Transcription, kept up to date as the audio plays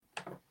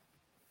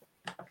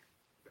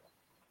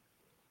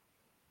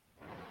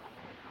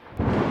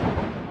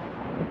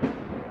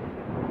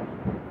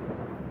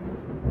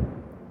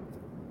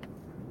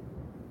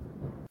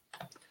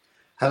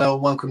Hello,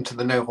 and welcome to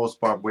the No Horse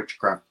Barred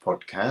Witchcraft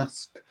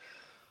podcast.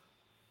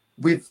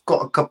 We've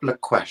got a couple of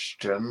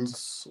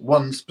questions.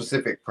 One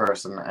specific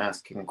person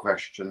asking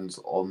questions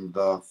on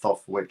the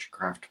Thoth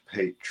Witchcraft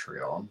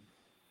Patreon.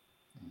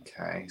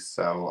 Okay,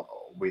 so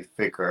we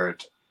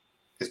figured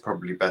it's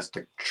probably best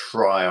to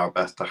try our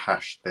best to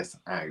hash this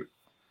out.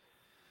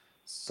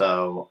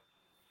 So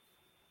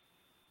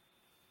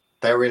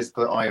there is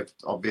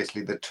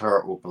obviously the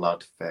turtle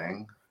blood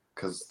thing,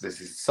 because this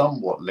is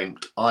somewhat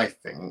linked, I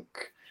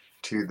think,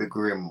 to the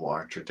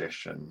grimoire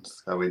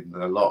traditions. So in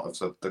a lot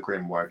of the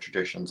grimoire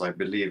traditions, I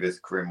believe is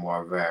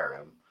grimoire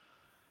verum,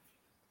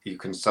 you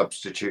can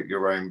substitute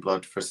your own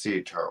blood for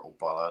sea turtle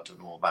blood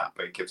and all that,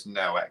 but it gives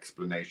no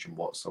explanation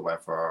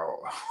whatsoever.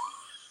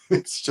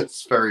 It's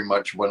just very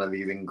much one of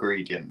these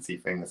ingrediency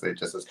things. It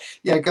just says,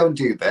 yeah, go and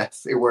do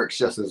this. It works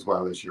just as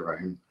well as your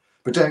own.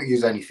 But don't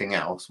use anything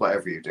else,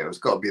 whatever you do. It's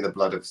got to be the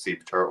blood of a sea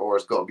turtle, or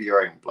it's got to be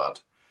your own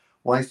blood.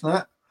 Why is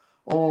that?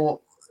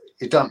 Or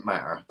it doesn't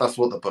matter. That's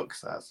what the book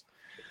says.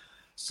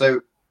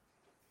 So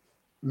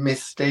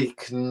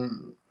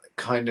mistaken,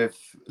 kind of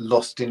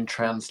lost in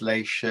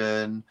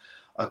translation,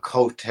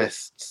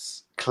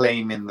 occultists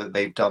claiming that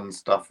they've done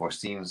stuff or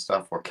seen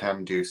stuff or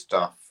can do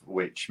stuff,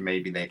 which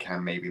maybe they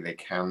can, maybe they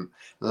can't.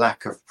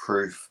 Lack of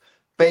proof.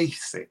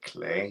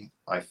 Basically,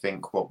 I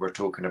think what we're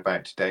talking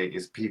about today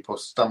is people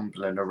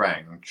stumbling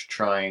around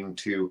trying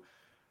to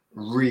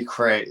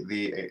recreate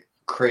the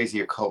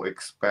crazy occult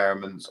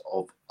experiments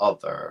of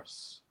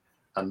others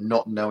and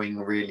not knowing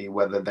really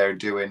whether they're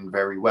doing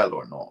very well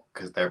or not,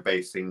 because they're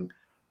basing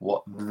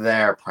what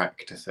their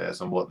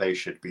practices and what they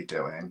should be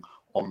doing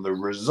on the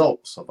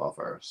results of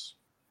others.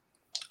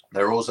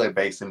 They're also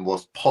basing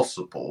what's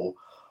possible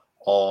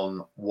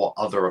on what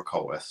other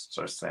occultists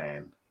are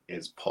saying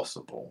is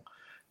possible.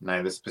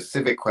 Now, the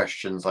specific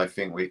questions I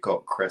think we've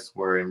got, Chris,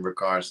 were in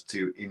regards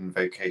to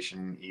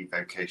invocation,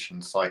 evocation,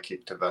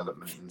 psychic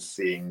development, and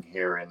seeing,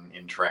 hearing,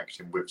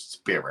 interacting with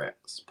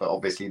spirits. But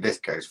obviously, this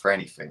goes for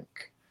anything,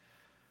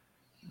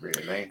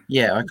 really.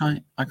 Yeah,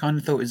 I kind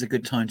of thought it was a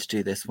good time to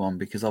do this one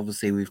because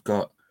obviously we've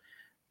got,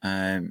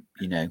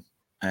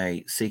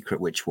 a secret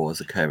witch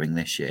wars occurring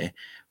this year,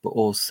 but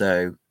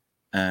also,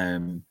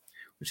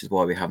 which is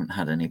why we haven't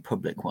had any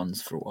public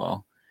ones for a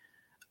while,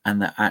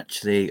 and that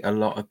actually a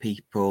lot of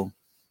people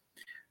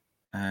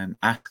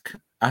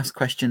ask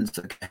questions,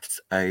 I guess,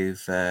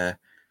 over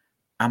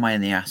am I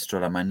in the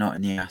astral, am I not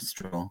in the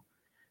astral?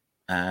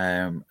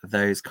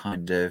 Those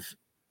kind of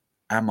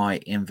am I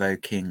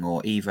invoking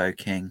or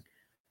evoking,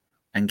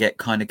 and get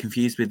kind of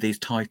confused with these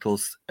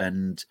titles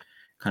and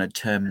kind of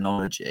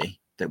terminology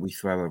that we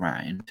throw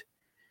around.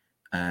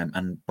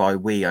 And by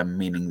we, I'm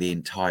meaning the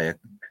entire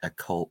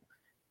occult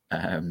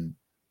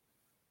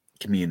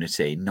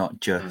community, not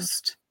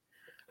just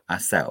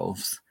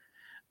ourselves.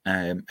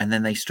 And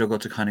then they struggle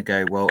to kind of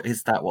go, well,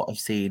 is that what I've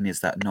seen? Is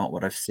that not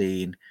what I've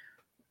seen?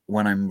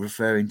 When I'm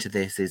referring to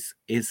this,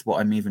 is what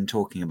I'm even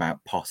talking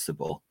about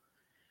possible?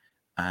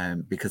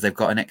 Because they've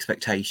got an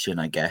expectation,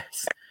 I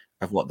guess,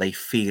 of what they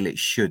feel it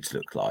should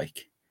look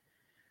like.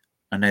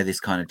 I know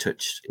this kind of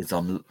is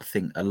on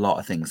a lot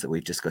of things that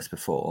we've discussed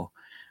before,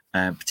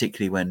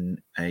 particularly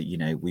when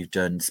we've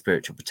done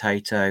spiritual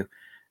potato,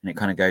 and it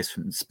kind of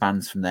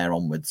spans from there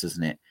onwards,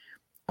 doesn't it?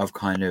 Of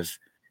kind of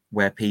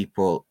where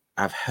people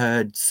have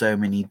heard so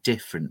many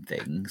different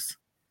things,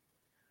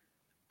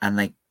 and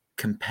they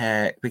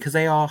compare because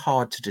they are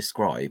hard to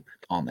describe,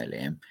 aren't they,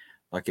 Liam?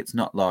 Like it's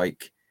not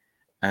like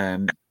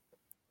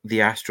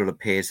the astral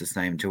appears the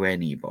same to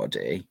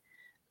anybody.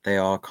 There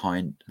are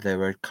kind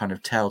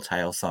of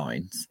telltale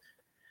signs.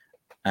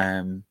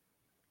 But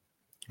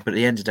at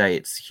the end of the day,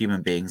 it's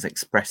human beings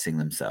expressing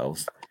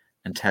themselves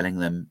and telling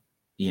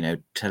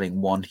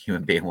one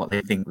human being what they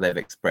think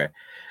they've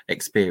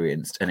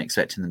experienced and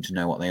expecting them to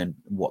know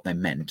what they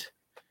meant.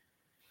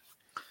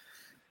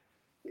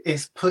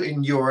 It's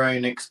putting your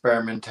own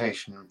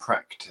experimentation,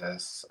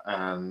 practice,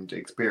 and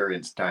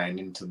experience down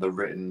into the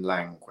written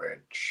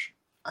language.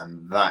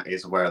 And that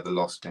is where the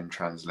lost in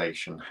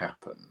translation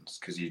happens,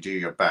 because you do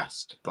your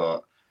best,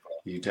 but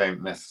you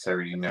don't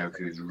necessarily know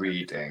who's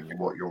reading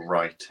what you're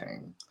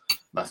writing.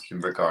 That's in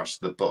regards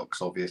to the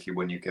books. Obviously,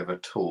 when you give a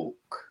talk,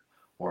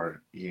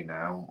 or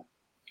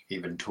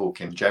even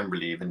talking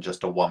generally, even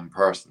just to one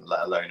person,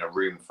 let alone a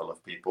room full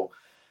of people,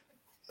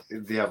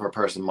 the other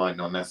person might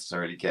not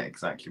necessarily get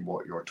exactly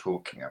what you're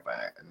talking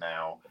about.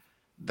 Now,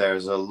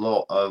 there's a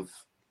lot of,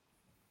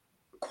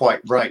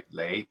 quite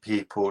rightly,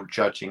 people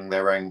judging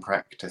their own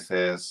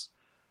practices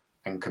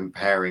and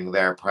comparing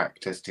their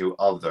practice to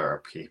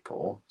other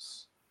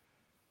people's,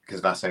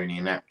 because that's only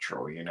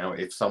natural.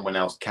 If someone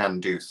else can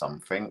do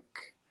something,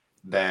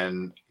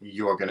 then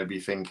you're going to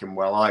be thinking,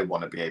 well, I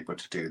want to be able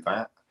to do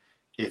that.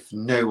 If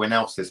no one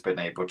else has been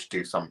able to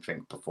do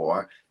something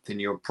before,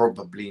 then you're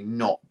probably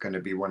not going to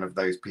be one of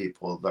those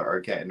people that are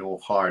getting all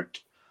hard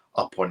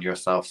up on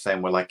yourself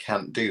saying, well, I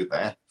can't do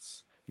this.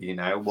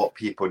 What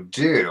people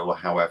do,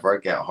 however,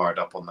 get hard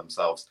up on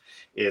themselves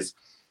is,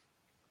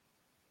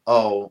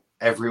 oh,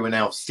 everyone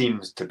else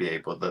seems to be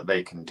able that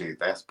they can do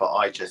this, but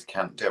I just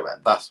can't do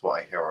it. That's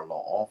what I hear a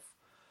lot of.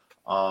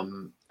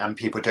 and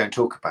people don't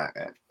talk about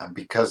it. And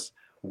because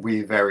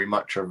we very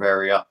much are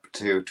very up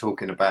to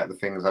talking about the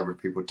things other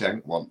people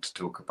don't want to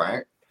talk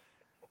about,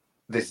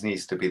 this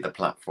needs to be the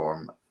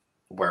platform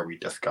where we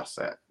discuss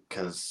it,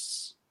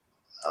 because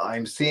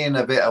I'm seeing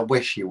a bit of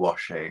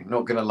wishy-washy.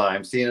 Not going to lie,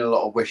 I'm seeing a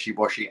lot of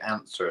wishy-washy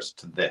answers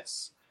to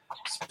this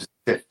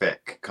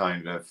specific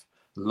kind of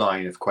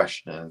line of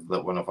questions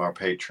that one of our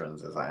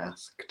patrons has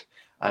asked.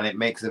 And it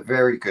makes a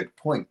very good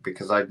point,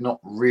 because I've not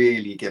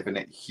really given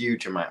it a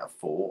huge amount of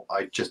thought.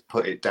 I just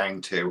put it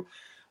down to,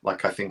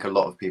 like I think a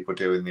lot of people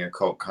do in the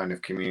occult kind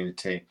of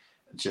community,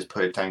 just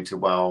put it down to,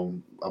 well,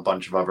 a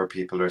bunch of other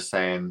people are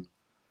saying,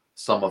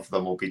 some of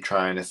them will be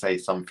trying to say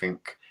something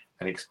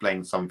and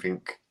explain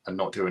something and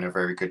not doing a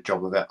very good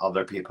job of it.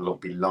 Other people will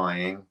be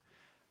lying.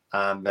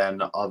 And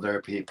then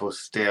other people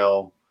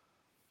still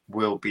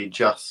will be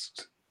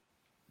just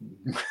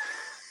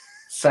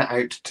set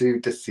out to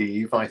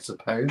deceive, I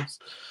suppose,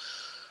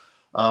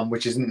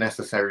 which isn't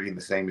necessarily the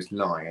same as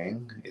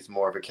lying. It's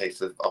more of a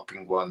case of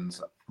upping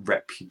one's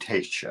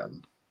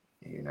reputation,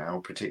 you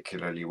know,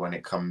 particularly when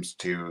it comes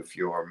to if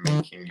you're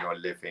making your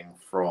living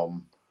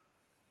from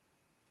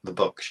the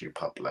books you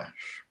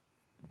publish,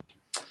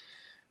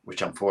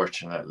 which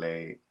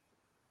unfortunately,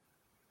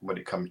 when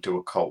it comes to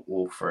occult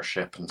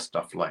authorship and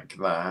stuff like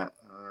that,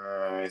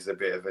 is a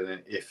bit of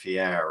an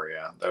iffy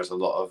area. There's a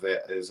lot of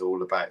it is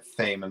all about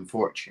fame and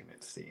fortune,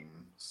 it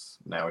seems,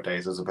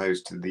 nowadays, as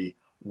opposed to the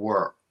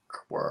work.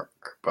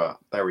 But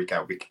there we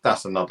go.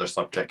 That's another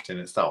subject in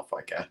itself,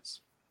 I guess.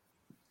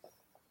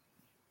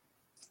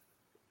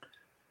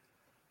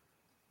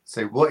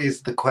 So what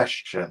is the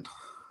question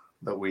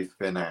that we've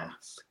been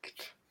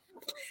asked?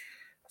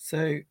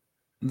 So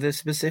the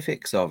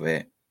specifics of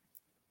it,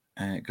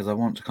 because I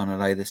want to kind of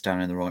lay this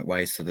down in the right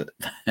way so that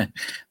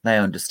they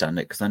understand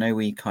it, because I know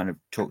we kind of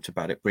talked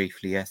about it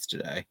briefly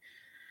yesterday.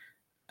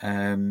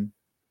 But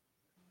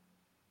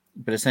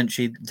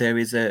essentially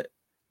there's a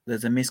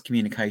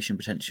miscommunication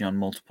potentially on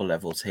multiple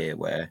levels here,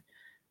 where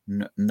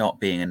not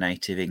being a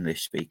native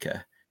English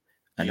speaker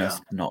and us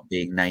not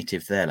being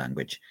native their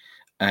language.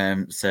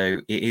 So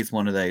it is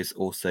one of those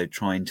also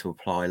trying to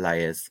apply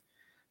layers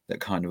that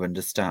kind of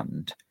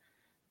understand.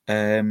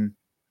 But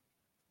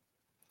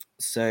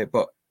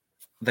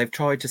they've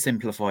tried to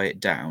simplify it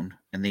down,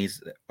 and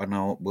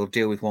we'll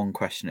deal with one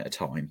question at a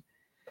time.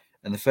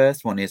 And the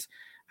first one is,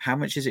 how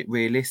much is it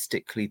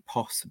realistically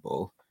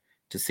possible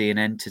to see an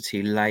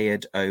entity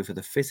layered over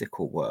the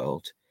physical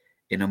world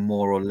in a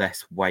more or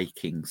less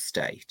waking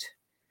state,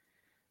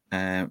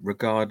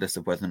 regardless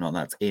of whether or not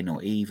that's in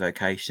or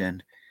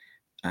evocation?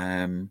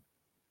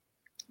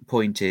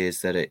 Point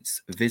is that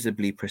it's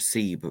visibly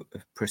perceivable.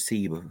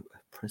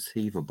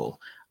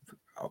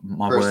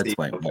 My words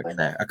won't work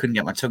there. I couldn't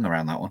get my tongue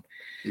around that one.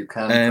 You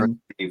can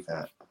perceive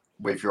it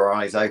with your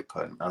eyes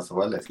open as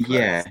well as closed.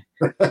 Yeah,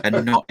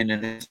 and not in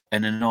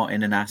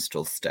an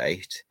astral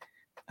state,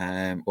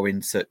 or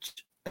in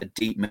such a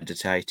deep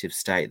meditative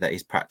state that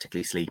is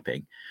practically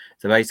sleeping.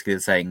 So basically,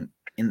 they're saying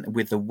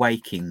with the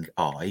waking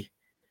eye,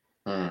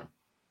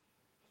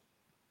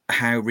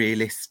 how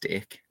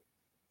realistic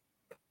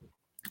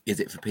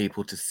is it for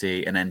people to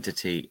see an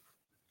entity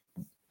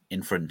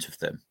in front of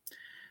them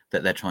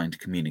that they're trying to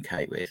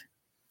communicate with?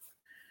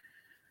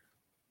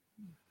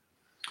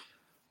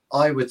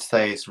 I would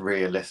say it's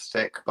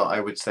realistic, but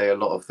I would say a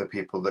lot of the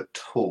people that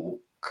talk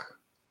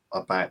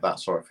about that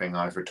sort of thing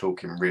either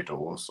talk in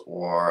riddles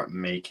or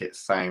make it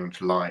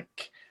sound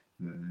like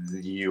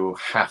you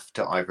have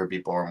to either be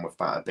born with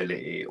that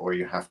ability or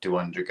you have to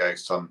undergo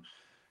some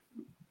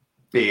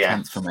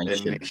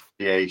BS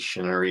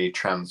initiationary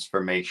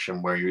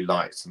transformation where you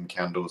light some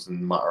candles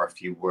and mutter a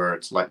few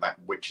words, like that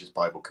Witch's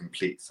Bible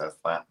Complete says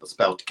that. The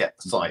spell to get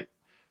the sight,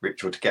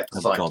 ritual to get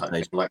the sight, God,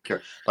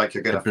 like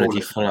you're going to fall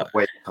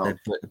asleep.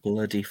 The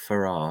bloody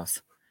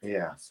farars.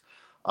 Yes.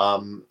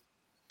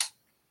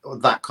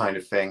 That kind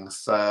of thing.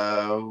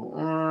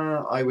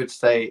 So I would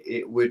say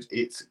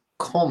it's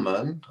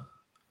common,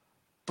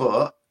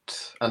 but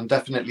and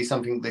definitely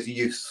something that's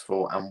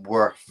useful and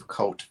worth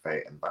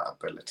cultivating, that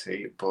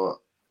ability, but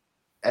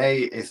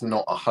A, is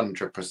not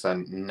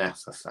 100%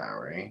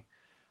 necessary,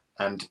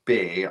 and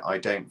B, I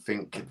don't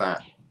think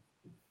that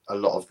a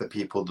lot of the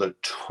people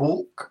that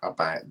talk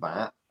about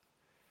that,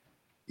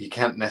 you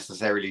can't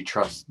necessarily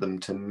trust them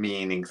to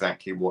mean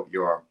exactly what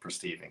you're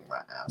perceiving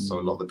that as. So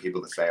a lot of the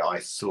people that say, I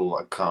saw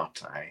a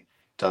carte,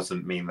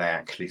 doesn't mean they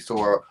actually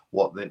saw it.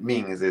 What that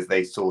means is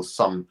they saw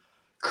some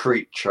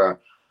creature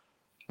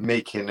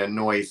making a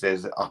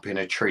noises up in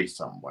a tree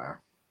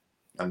somewhere,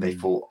 and they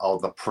thought, oh,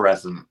 the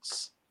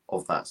presence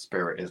of that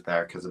spirit is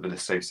there because of an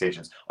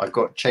associations. I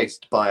got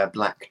chased by a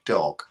black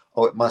dog.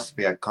 Oh, it must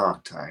be a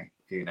carte.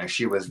 You know,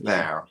 she was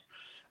there.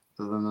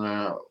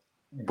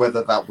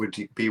 Whether that would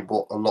be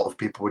what a lot of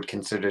people would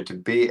consider to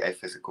be a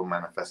physical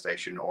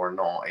manifestation or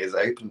not is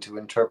open to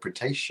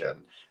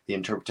interpretation. The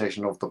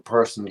interpretation of the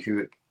person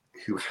who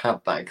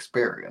had that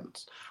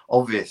experience.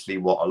 Obviously,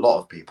 what a lot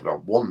of people are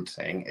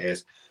wanting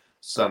is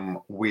some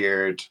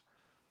weird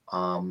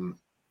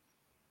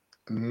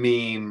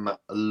meme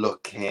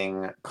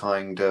looking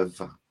kind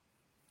of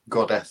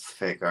goddess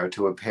figure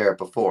to appear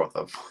before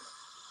them.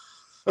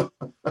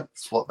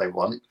 That's what they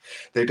want.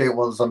 They don't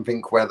want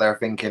something where they're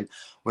thinking,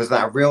 was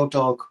that a real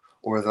dog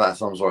or is that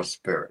some sort of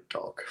spirit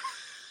dog?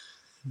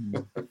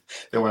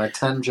 They want a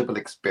tangible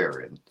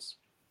experience.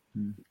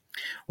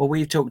 Well,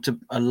 we've talked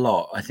a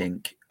lot, I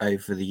think,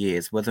 over the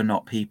years, whether or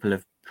not people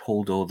have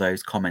pulled all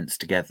those comments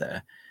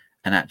together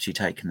and actually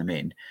taken them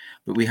in.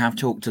 But we have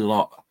talked a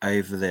lot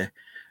over the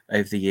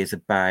years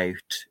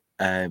about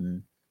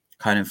kind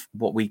of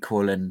what we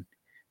call an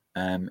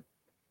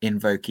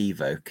invoke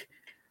evoke,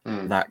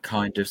 that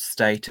kind of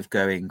state of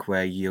going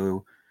where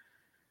you're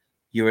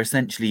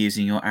essentially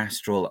using your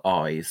astral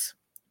eyes,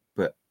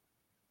 but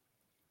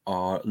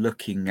are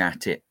looking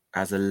at it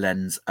as a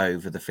lens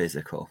over the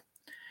physical.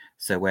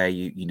 So where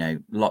you know,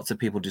 lots of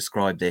people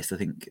describe this. I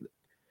think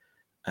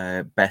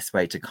best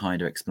way to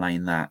kind of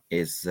explain that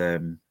is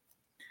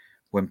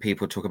when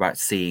people talk about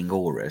seeing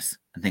auras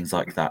and things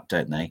like that,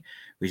 don't they?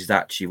 Which is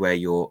actually where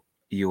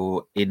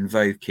you're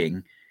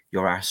invoking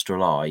your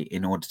astral eye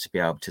in order to be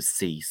able to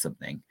see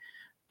something.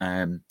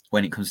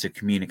 When it comes to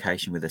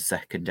communication with a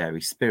secondary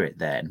spirit,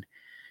 then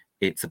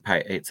it's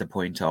a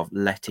point of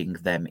letting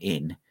them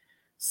in.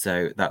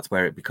 So that's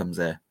where it becomes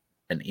an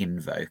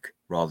invoke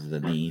rather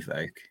than the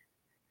evoke.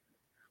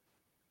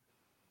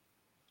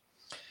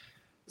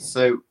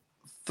 So,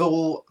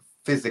 full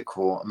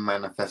physical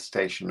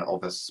manifestation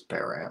of a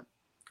spirit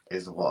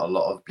is what a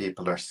lot of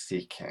people are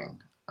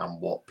seeking and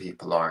what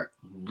people are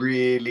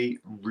really,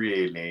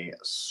 really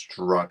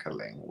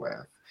struggling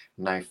with.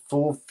 Now,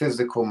 full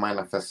physical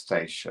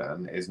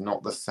manifestation is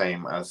not the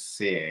same as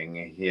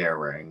seeing,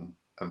 hearing,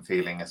 and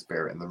feeling a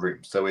spirit in the room.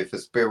 So, if a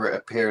spirit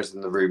appears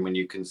in the room and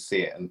you can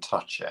see it and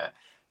touch it,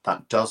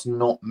 that does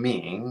not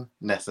mean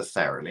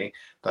necessarily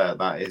that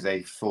that is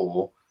a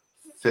full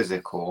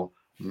physical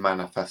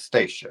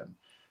manifestation.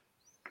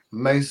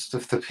 Most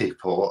of the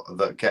people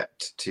that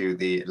get to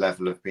the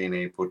level of being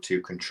able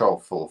to control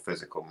full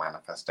physical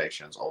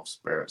manifestations of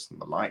spirits and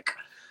the like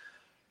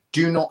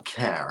do not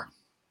care.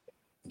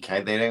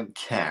 Okay, they don't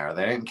care.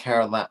 They don't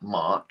care that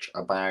much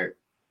about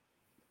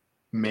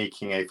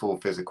making a full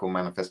physical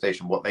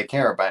manifestation. What they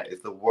care about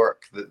is the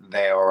work that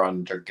they are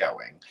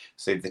undergoing.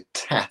 So the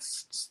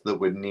tests that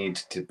would need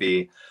to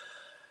be,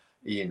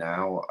 you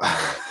know,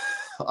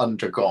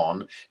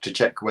 undergone to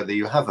check whether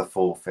you have a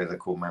full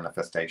physical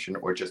manifestation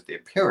or just the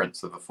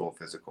appearance of a full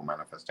physical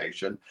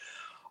manifestation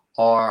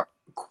are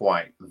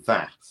quite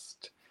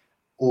vast.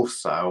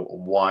 Also,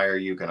 why are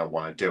you going to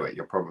want to do it?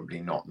 You're probably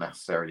not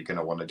necessarily going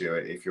to want to do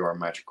it if you're a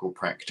magical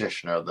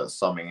practitioner that's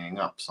summoning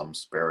up some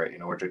spirit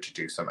in order to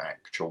do some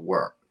actual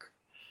work,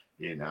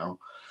 you know.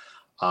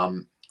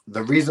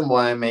 The reason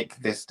why I make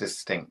this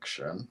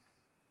distinction,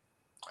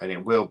 and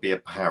it will be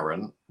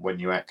apparent when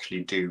you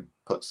actually do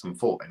put some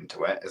thought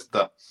into it, is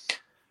that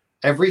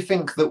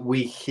everything that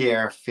we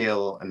hear,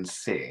 feel, and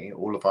see,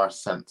 all of our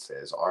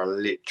senses, are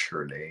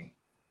literally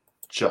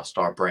just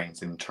our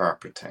brains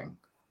interpreting,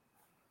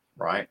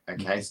 right?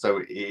 Okay, so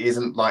it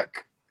isn't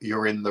like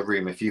you're in the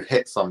room. If you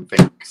hit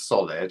something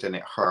solid and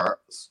it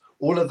hurts,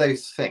 all of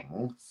those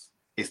things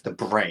is the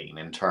brain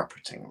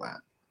interpreting that.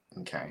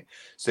 Okay,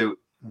 so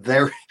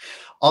there,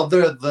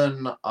 other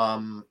than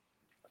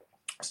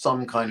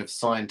some kind of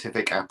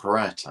scientific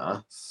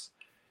apparatus,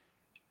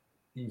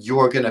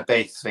 you're going to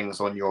base things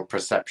on your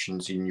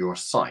perceptions in your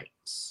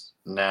sights.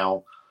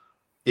 Now,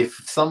 if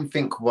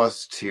something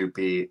was to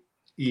be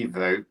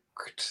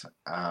evoked,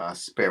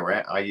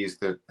 spirit, I use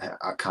the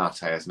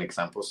Akate as an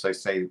example. So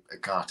say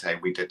Akate,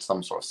 we did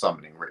some sort of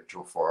summoning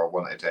ritual for, or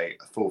wanted a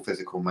full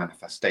physical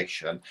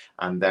manifestation,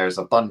 and there's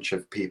a bunch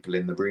of people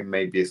in the room.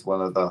 Maybe it's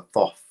one of the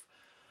Thoth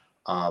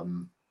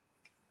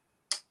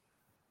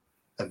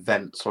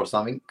events or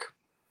something,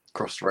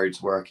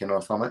 crossroads working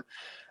or something.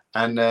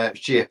 And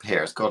she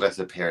appears, goddess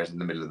appears in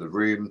the middle of the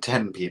room,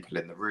 10 people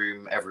in the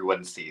room,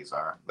 everyone sees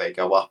her. They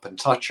go up and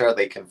touch her,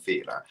 they can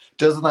feel her.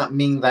 Does that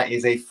mean that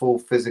is a full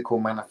physical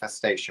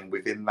manifestation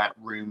within that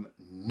room?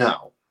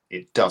 No,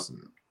 it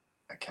doesn't.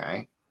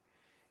 Okay.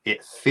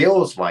 It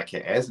feels like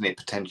it is, and it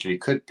potentially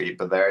could be,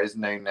 but there is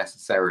no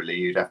necessarily,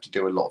 you'd have to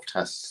do a lot of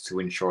tests to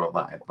ensure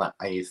that that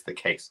is the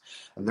case.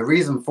 And the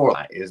reason for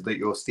that is that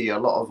you'll see a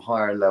lot of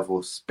higher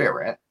level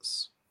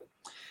spirits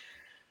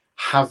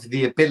have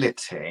the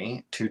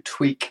ability to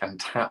tweak and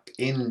tap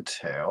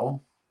into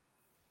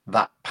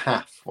that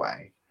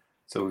pathway.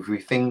 So if we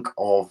think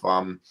of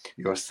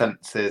your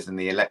senses and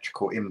the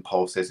electrical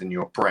impulses in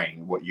your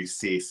brain, what you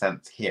see,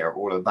 sense, hear,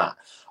 all of that,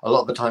 a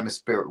lot of the time a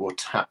spirit will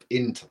tap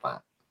into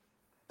that.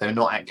 They're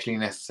not actually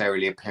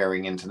necessarily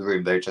appearing into the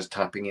room. They're just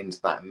tapping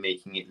into that and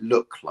making it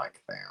look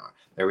like they are.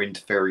 They're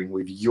interfering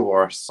with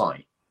your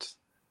sight,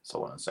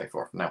 so on and so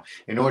forth. Now,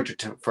 in order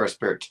for a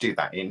spirit to do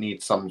that, it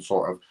needs some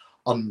sort of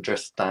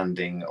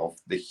understanding of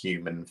the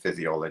human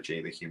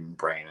physiology, the human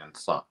brain and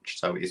such.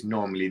 So it's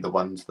normally the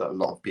ones that a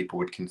lot of people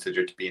would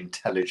consider to be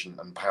intelligent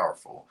and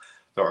powerful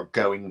that are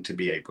going to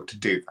be able to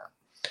do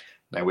that.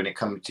 Now, when it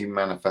comes to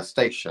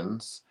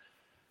manifestations,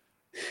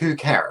 who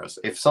cares?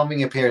 If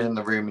something appears in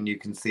the room and you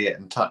can see it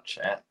and touch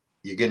it,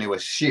 you're going to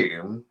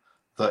assume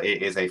but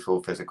it is a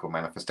full physical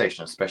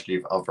manifestation, especially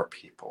if other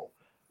people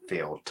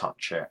feel,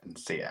 touch it, and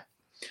see it.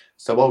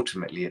 So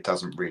ultimately, it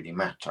doesn't really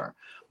matter.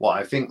 What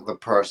I think the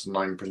person,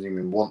 I'm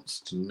presuming,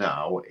 wants to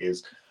know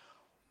is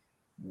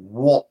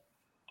what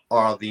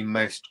are the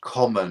most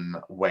common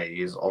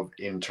ways of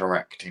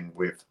interacting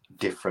with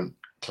different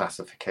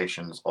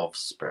classifications of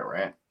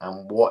spirit,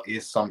 and what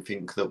is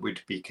something that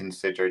would be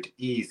considered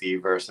easy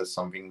versus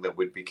something that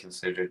would be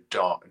considered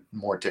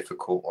more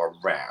difficult or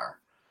rare.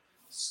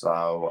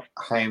 So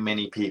how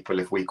many people,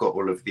 if we got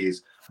all of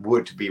these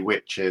would-be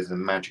witches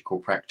and magical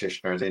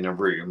practitioners in a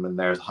room, and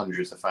there's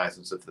hundreds of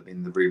thousands of them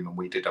in the room, and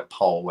we did a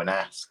poll and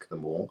asked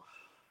them all,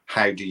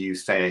 how do you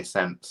say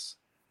sense,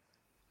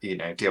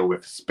 deal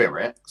with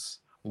spirits?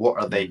 What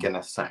are they going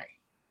to say?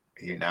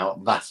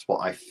 That's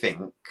what I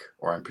think,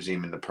 or I'm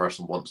presuming the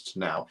person wants to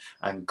know,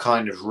 and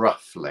kind of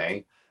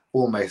roughly,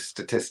 almost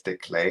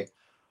statistically,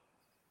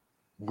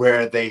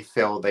 where they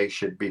feel they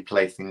should be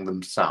placing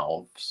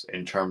themselves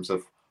in terms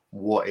of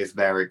what is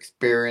their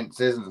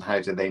experiences and how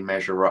do they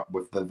measure up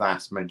with the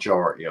vast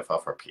majority of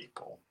other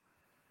people.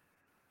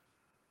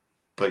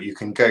 But you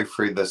can go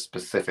through the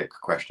specific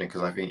question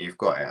because I think you've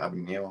got it,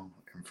 haven't you,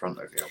 in front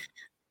of you?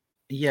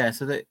 Yeah,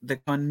 so the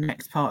kind of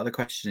next part of the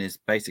question is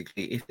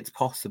basically, if it's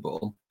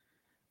possible,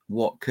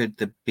 what could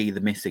be the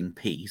missing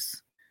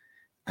piece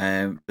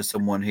for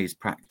someone who's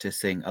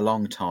practicing a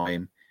long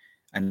time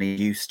and is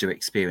used to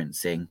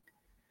experiencing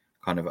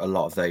kind of a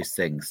lot of those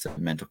things, so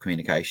mental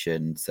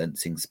communication,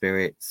 sensing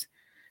spirits,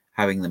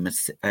 having them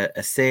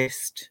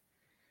assist,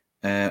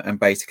 and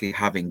basically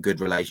having good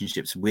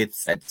relationships with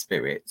said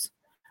spirits.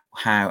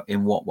 How,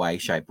 in what way,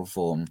 shape, or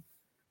form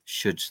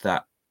should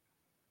that,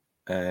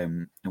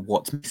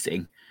 what's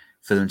missing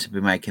for them to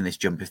be making this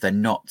jump if they're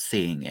not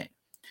seeing it?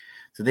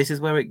 So this is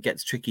where it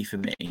gets tricky for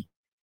me,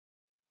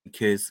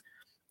 because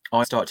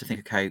I start to think,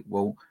 okay,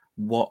 well,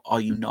 what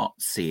are you not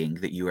seeing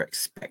that you're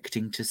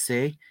expecting to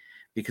see?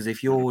 Because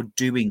if you're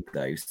doing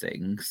those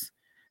things,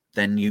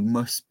 then you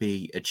must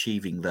be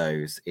achieving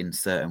those in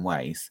certain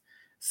ways.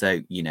 So,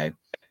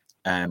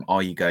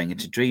 are you going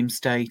into dream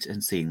state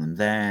and seeing them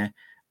there?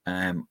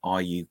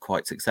 Are you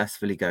quite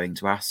successfully going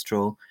to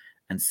astral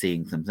and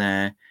seeing them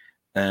there?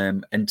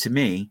 And to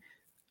me,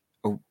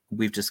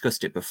 we've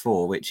discussed it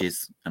before, which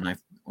is, and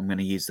I'm going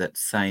to use that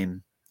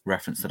same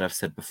reference that I've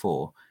said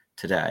before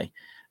today,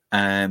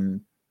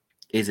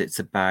 is it's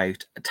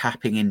about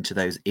tapping into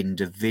those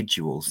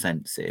individual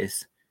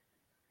senses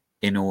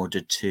in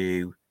order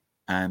to,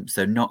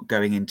 so not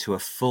going into a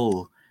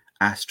full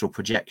astral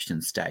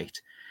projection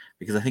state,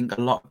 because I think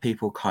a lot of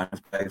people kind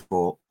of go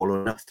for all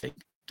or nothing,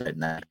 don't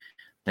they?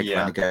 They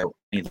kind of go,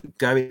 either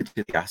go into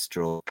the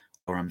astral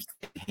or I'm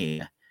sitting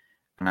here.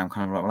 And I'm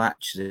kind of like, well,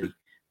 actually,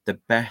 the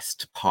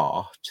best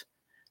part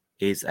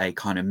is a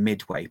kind of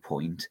midway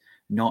point,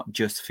 not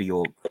just for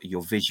your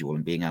visual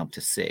and being able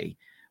to see,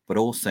 but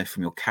also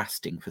from your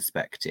casting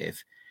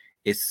perspective,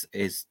 is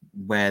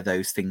where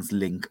those things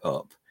link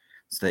up,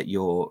 so that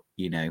your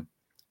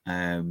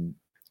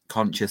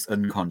conscious,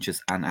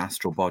 unconscious, and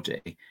astral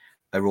body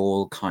are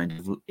all kind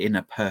of in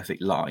a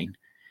perfect line,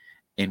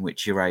 in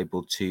which you're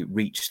able to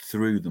reach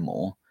through them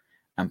all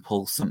and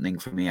pull something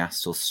from the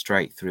astral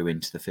straight through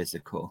into the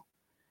physical,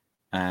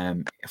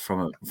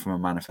 from a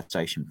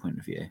manifestation point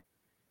of view.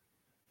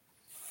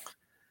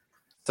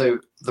 So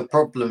the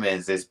problem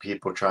is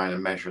people trying to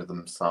measure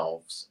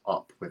themselves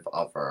up with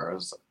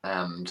others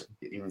and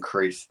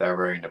increase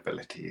their own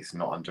abilities,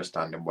 not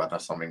understanding whether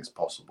something's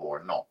possible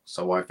or not.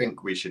 So I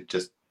think we should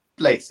just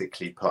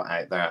basically put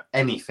out there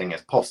anything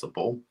is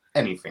possible.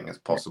 Anything is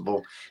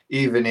possible,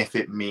 even if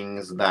it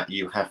means that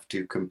you have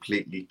to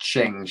completely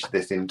change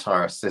this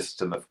entire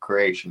system of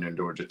creation in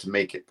order to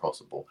make it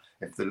possible.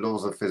 If the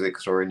laws of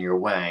physics are in your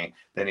way,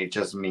 then it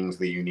just means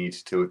that you need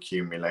to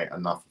accumulate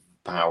enough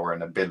power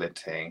and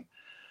ability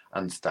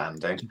and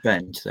standing To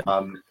bend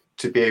them.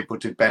 To be able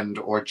to bend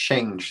or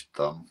change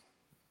them.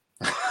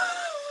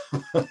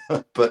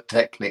 But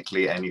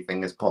technically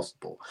anything is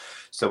possible.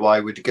 So I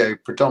would go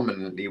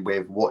predominantly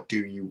with what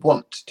do you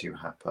want to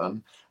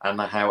happen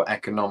and how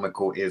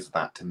economical is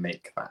that to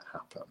make that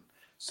happen.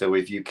 So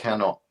if you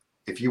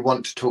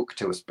want to talk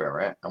to a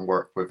spirit and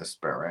work with a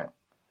spirit,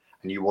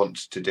 and you want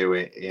to do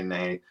it in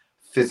a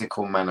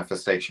physical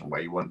manifestation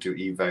where you want to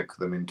evoke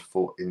them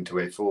into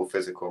a full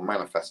physical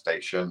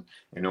manifestation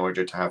in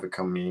order to have a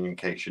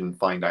communication,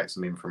 find out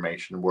some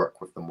information, work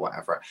with them,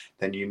 whatever,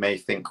 then you may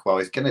think, well,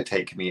 it's going to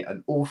take me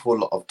an awful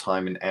lot of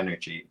time and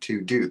energy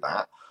to do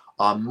that.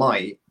 I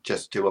might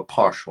just do a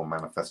partial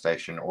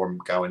manifestation or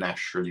go and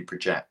astrally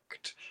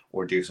project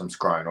or do some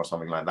scrying or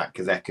something like that,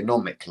 because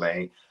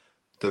economically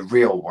the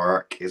real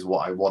work is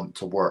what I want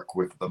to work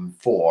with them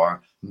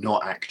for,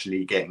 not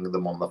actually getting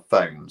them on the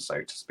phone,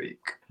 so to speak.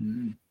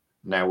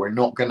 Now, we're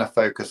not going to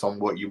focus on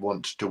what you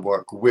want to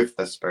work with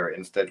the spirit.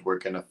 Instead, we're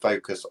going to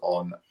focus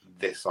on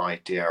this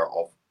idea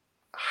of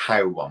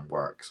how one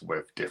works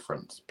with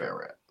different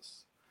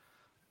spirits.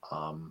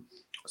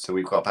 So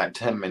we've got about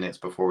 10 minutes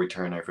before we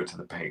turn over to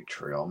the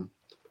Patreon.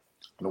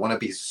 I want to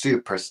be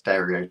super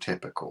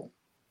stereotypical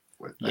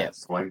with Yeah. this.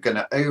 So I'm going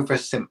to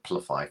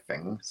oversimplify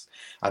things.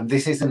 And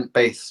this isn't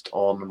based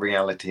on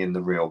reality in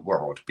the real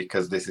world,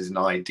 because this is an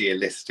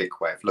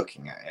idealistic way of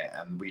looking at it,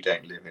 and we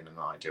don't live in an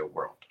ideal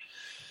world.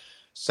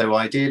 So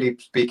ideally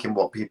speaking,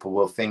 what people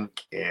will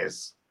think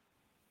is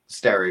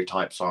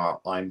stereotypes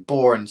are I'm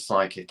born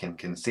psychic and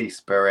can see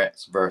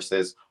spirits,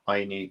 versus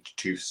I need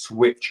to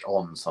switch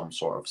on some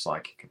sort of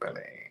psychic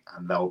ability.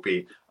 And there'll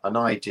be an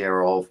idea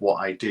of what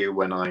I do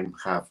when I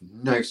have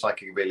no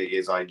psychic ability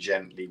is I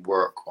gently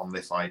work on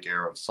this idea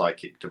of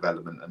psychic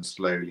development, and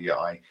slowly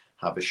I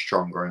have a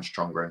stronger and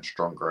stronger and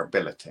stronger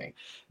ability.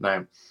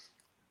 Now,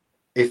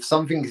 if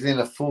something is in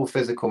a full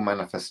physical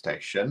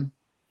manifestation,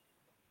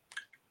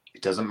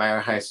 it doesn't matter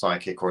how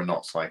psychic or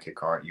not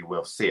psychic are, you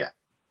will see it,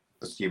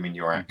 assuming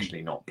you're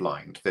actually not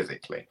blind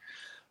physically,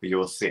 but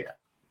you'll see it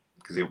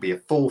because it'll be a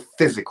full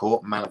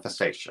physical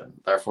manifestation.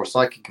 Therefore,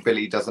 psychic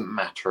ability doesn't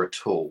matter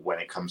at all when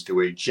it comes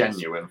to a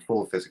genuine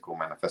full physical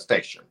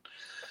manifestation.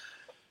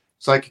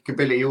 Psychic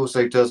ability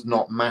also does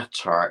not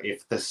matter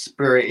if the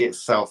spirit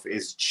itself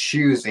is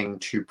choosing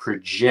to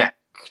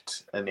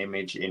project an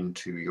image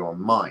into your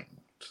mind.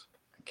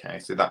 Okay,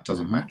 so that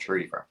doesn't matter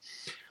either.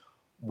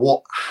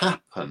 What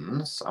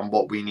happens, and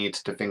what we need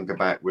to think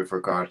about with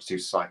regards to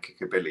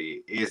psychic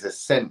ability, is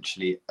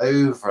essentially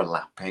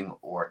overlapping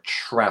or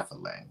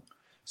traveling.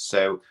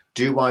 So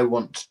do I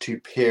want to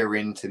peer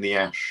into the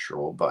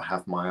astral but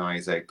have my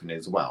eyes open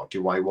as well?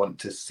 Do I want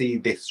to see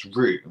this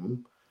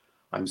room?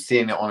 I'm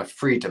seeing it on a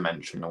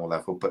 3-dimensional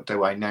level, but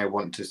do I now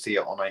want to see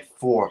it on a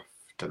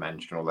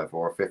 4th-dimensional level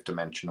or a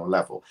 5th-dimensional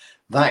level?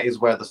 That is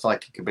where the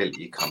psychic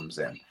ability comes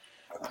in.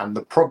 And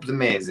the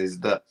problem is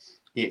that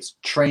it's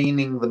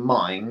training the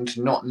mind,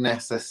 not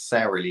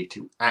necessarily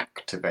to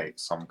activate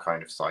some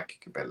kind of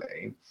psychic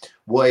ability.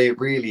 What it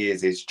really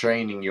is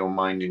training your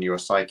mind and your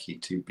psyche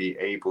to be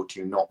able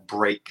to not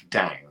break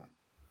down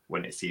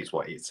when it sees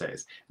what it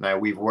says. Now,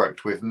 we've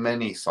worked with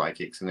many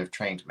psychics and have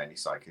trained many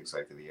psychics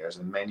over the years,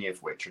 and many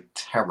of which are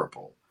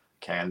terrible,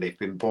 okay, and they've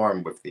been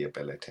born with the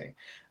ability.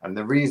 And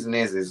the reason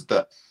is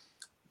that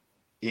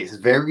it's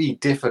very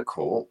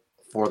difficult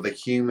for the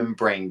human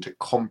brain to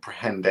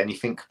comprehend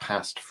anything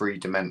past 3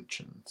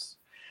 dimensions.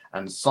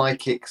 And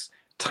psychics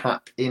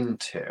tap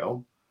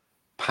into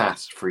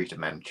past 3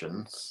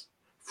 dimensions,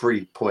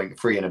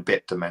 3.3 and a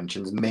bit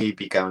dimensions,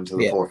 maybe going to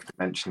the 4th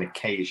dimension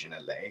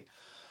occasionally.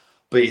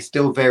 But it's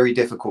still very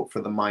difficult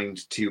for the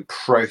mind to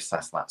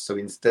process that. So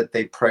instead,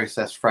 they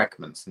process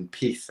fragments and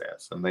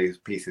pieces, and those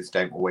pieces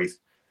don't always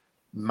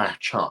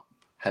match up.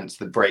 Hence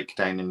the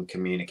breakdown in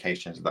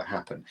communications that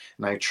happen.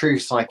 Now, true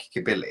psychic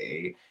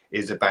ability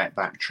is about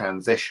that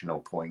transitional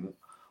point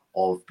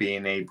of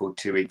being able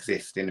to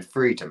exist in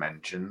 3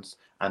 dimensions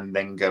and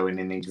then going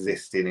and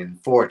existing in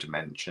 4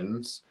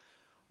 dimensions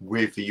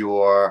with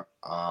your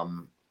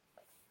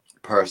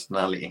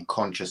personality and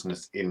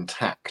consciousness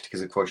intact,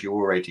 because of course you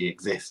already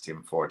exist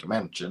in 4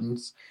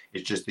 dimensions.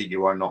 It's just that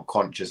you are not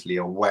consciously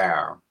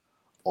aware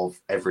of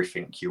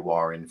everything you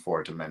are in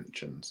 4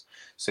 dimensions.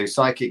 So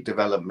psychic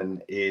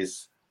development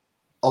is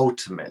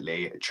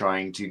ultimately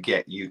trying to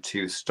get you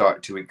to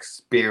start to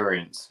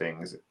experience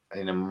things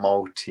in a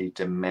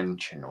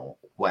multi-dimensional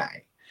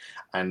way.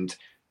 And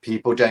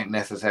people don't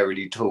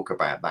necessarily talk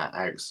about that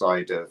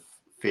outside of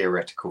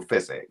theoretical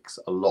physics.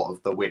 A lot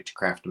of the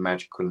witchcraft,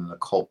 magical, and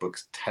occult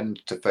books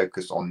tend to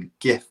focus on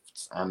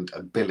gifts and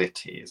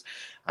abilities.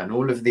 And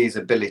all of these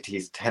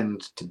abilities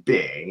tend to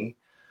be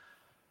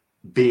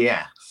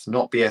BS.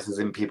 Not BS as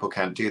in people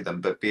can't do them,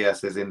 but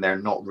BS as in they're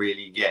not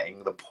really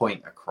getting the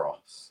point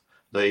across.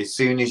 That as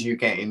soon as you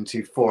get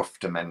into 4th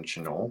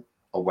dimensional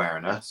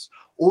awareness,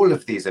 all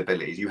of these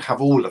abilities, you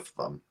have all of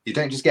them. You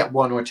don't just get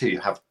 1 or 2, you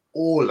have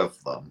all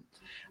of them.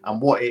 And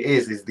what it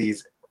is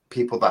these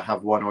people that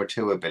have 1 or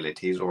 2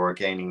 abilities, or are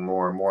gaining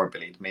more and more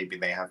abilities, maybe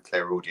they have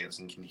clairaudience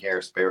and can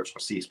hear spirits or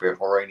see spirits,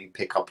 or only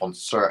pick up on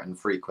certain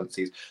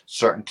frequencies,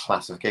 certain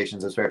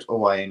classifications of spirits.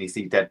 Oh, I only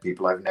see dead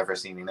people, I've never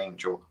seen an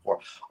angel. Or,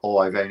 oh,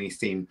 I've only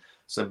seen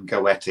some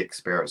goetic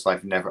spirits, I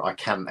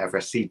can't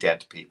ever see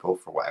dead people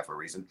for whatever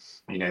reason,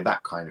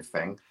 that kind of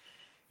thing.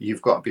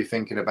 You've got to be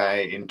thinking about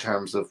it in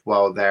terms of,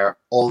 well, they're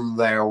on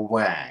their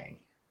way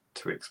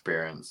to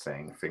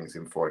experiencing things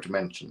in 4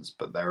 dimensions,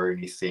 but they're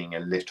only seeing a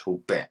little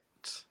bit,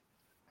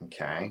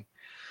 okay?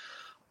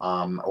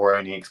 Or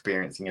only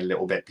experiencing a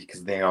little bit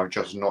because they are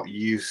just not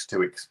used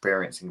to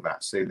experiencing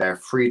that. So their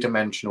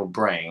 3-dimensional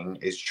brain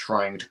is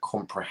trying to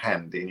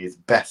comprehend in its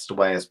best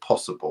way as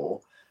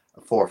possible a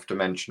 4th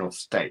dimensional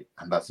state,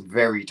 and that's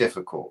very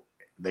difficult.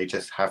 They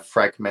just have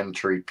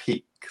fragmentary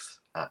peaks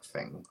at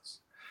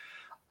things,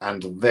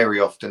 and very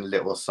often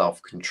little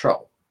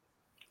self-control.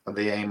 And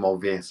the aim,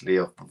 obviously,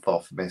 of the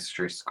Thoth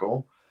Mystery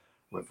School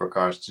with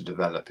regards to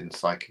developing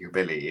psychic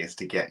ability is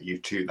to get you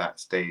to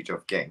that stage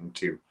of getting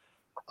to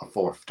a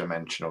 4th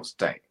dimensional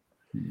state.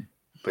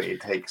 But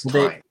it takes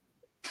time.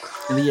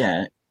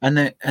 Yeah, and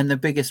the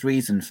biggest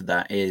reason for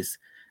that is,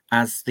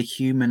 as the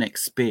human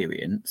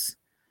experience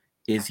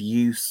is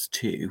used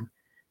to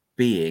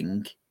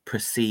being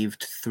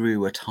perceived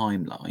through a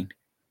timeline,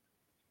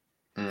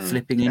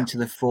 Flipping into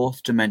the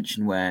fourth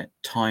dimension where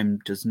time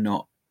is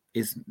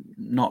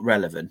not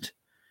relevant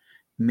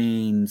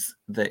means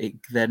that it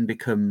then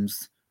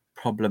becomes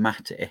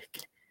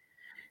problematic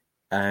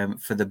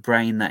for the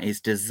brain that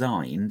is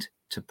designed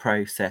to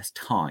process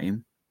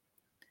time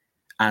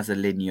as a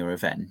linear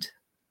event,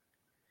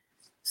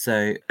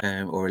 so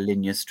or a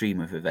linear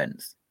stream of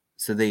events.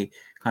 So the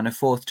kind of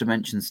fourth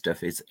dimension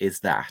stuff is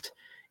that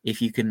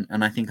if you can,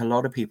 and I think a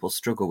lot of people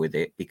struggle with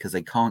it because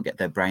they can't get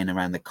their brain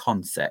around the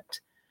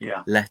concept,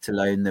 let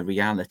alone the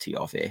reality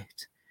of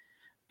it,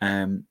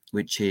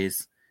 which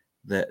is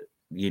that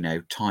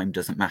time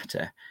doesn't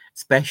matter,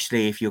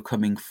 especially if you're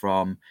coming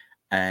from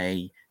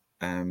a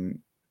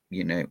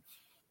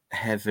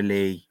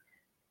heavily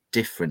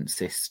different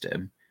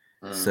system,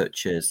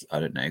 such as, I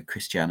don't know,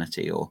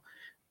 Christianity or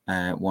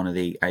one of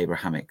the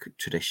Abrahamic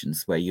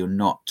traditions, where you're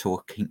not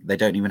talking, they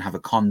don't even have a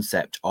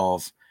concept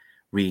of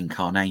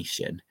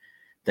reincarnation,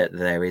 that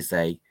there is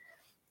a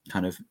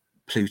kind of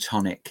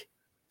plutonic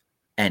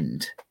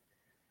end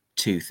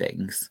to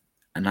things,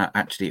 and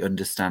actually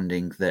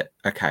understanding that,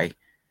 okay,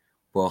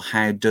 well,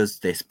 how does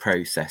this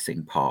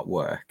processing part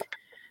work?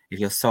 If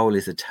your soul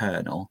is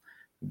eternal,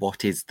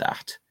 what is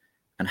that?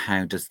 And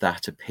how does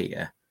that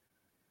appear?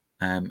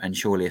 And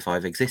surely if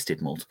I've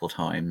existed multiple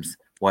times,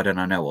 why don't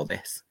I know all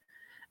this?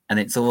 And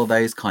it's all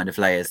those kind of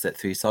layers that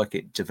through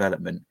psychic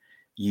development,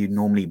 you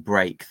normally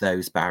break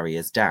those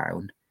barriers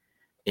down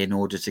in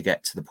order to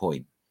get to the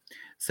point.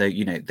 So,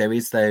 there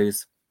is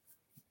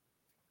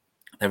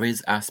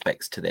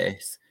aspects to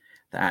this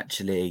that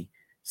actually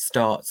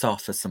starts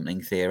off as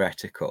something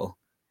theoretical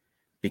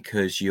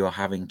because you're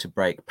having to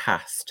break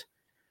past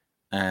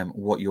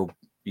what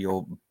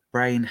your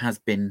brain has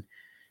been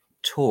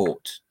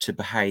taught to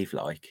behave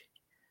like.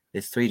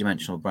 This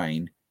three-dimensional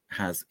brain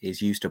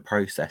is used to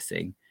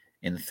processing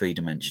in the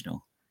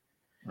three-dimensional.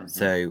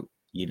 So,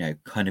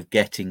 kind of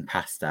getting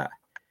past that.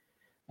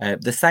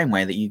 The same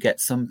way that you get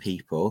some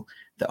people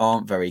that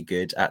aren't very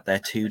good at their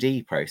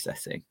 2D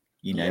processing,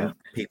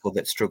 people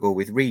that struggle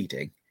with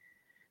reading.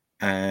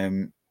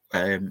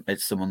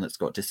 It's someone that's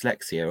got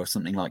dyslexia or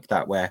something like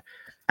that, where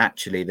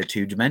actually the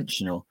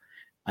two-dimensional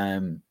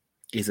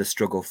is a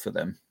struggle for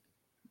them.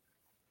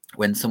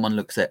 When someone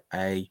looks at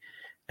a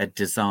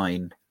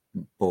design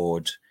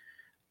board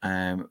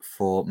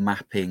for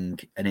mapping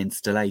an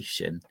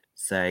installation,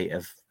 say,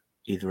 of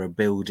either a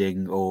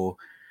building or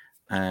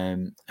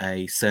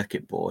a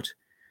circuit board,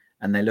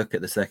 and they look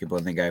at the circuit board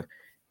and they go,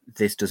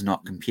 this does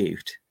not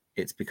compute,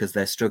 it's because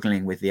they're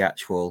struggling with the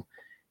actual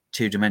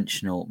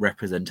two-dimensional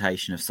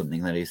representation of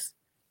something that is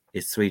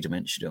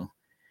three-dimensional.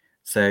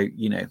 So,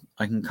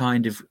 I can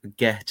kind of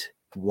get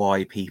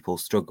why people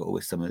struggle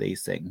with some of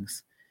these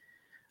things.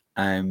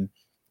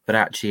 But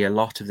actually, a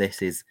lot of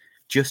this is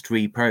just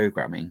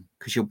reprogramming,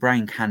 because your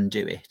brain can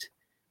do it.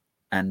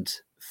 And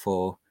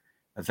for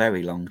a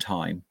very long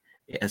time,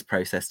 it has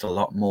processed a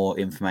lot more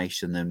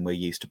information than we're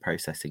used to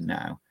processing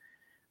now.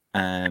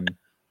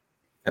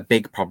 A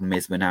big problem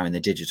is we're now in the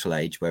digital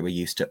age where we're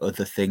used to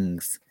other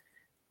things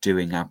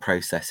doing our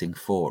processing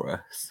for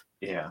us.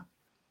 Yeah.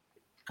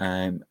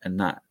 And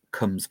that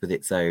comes with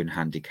its own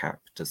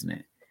handicap, doesn't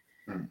it?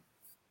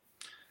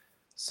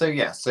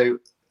 So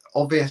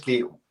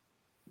obviously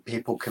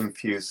people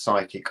confuse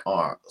psychic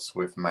arts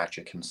with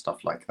magic and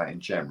stuff like that in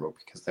general,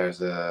 because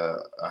there's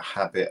a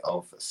habit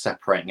of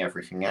separating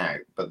everything out.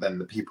 But then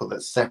the people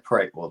that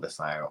separate all this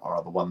out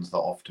are the ones that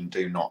often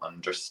do not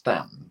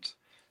understand.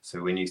 So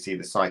when you see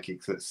the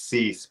psychics that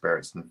see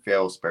spirits and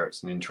feel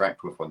spirits and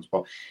interact with ones,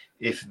 well,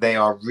 if they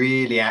are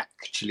really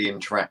actually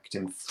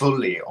interacting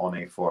fully on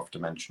a fourth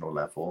dimensional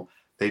level,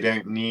 they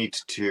don't need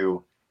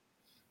to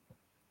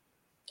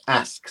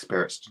ask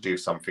spirits to do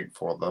something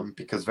for them,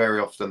 because very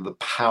often the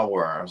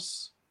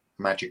powers,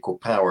 magical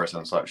powers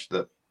and such,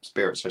 that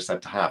spirits are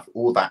said to have,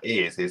 all that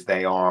is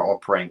they are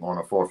operating on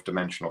a fourth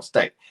dimensional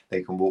state.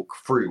 They can walk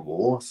through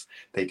walls,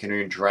 they can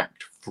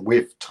interact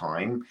with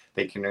time,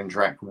 they can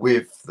interact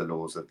with the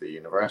laws of the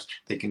universe,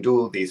 they can do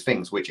all these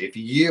things, which if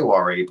you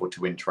are able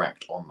to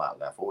interact on that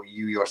level,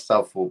 you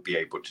yourself will be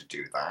able to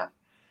do that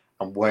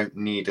and won't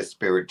need a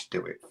spirit to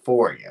do it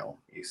for you,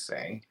 you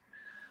see.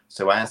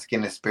 So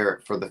asking a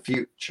spirit for the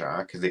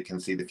future, because it can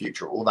see the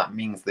future, all that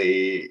means that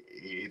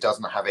it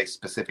doesn't have a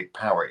specific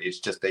power. It's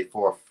just a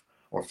fourth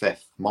or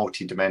fifth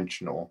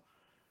multi-dimensional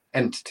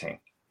entity.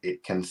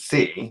 It can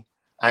see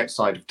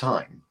outside of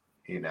time,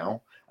 and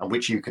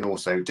which you can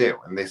also do.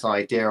 And this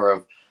idea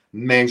of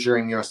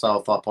measuring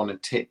yourself up on a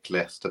tick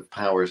list of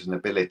powers and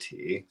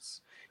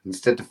abilities,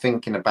 instead of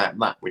thinking about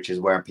that, which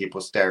is where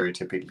people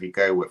stereotypically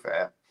go with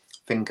it,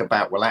 think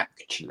about, well,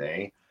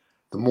 actually,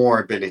 the more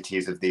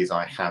abilities of these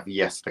I have,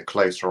 yes, the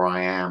closer I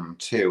am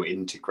to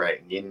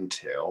integrating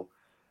into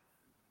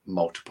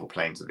multiple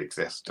planes of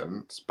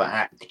existence, but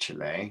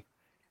actually,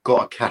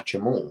 got to catch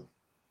them all.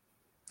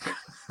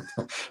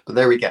 But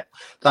there we go.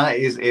 That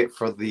is it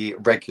for the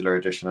regular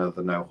edition of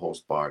the No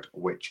Holds Barred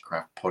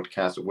Witchcraft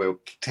podcast. We'll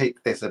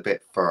take this a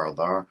bit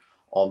further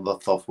on the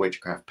Thoth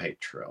Witchcraft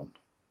Patreon.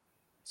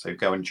 So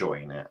go and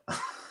join it.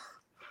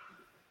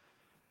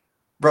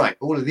 Right,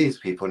 all of these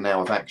people now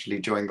have actually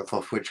joined the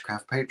Thoth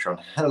Witchcraft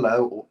Patreon.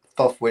 Hello,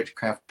 Thoth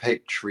Witchcraft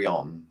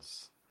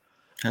Patreons.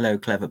 Hello,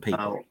 clever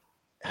people.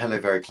 Hello,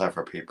 very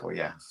clever people,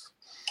 yes.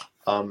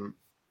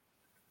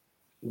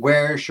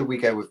 Where should we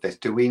go with this?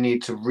 Do we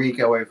need to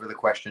re-go over the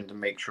question to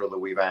make sure that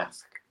we've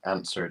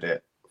answered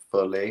it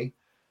fully?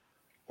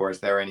 Or is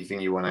there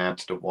anything you want to add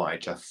to what I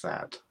just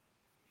said?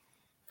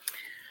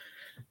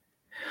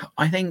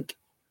 I think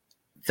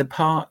the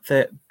part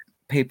that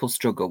people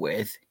struggle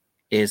with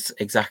is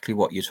exactly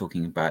what you're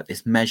talking about,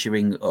 this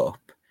measuring up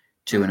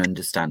to an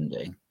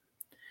understanding.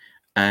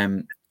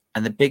 And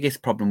the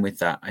biggest problem with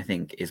that, I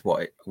think, is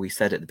what we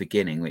said at the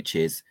beginning, which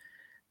is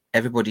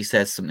everybody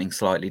says something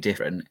slightly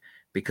different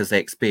because they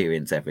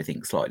experience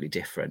everything slightly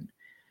different.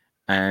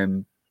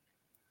 And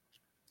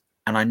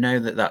I know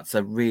that that's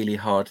a really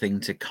hard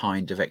thing to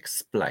kind of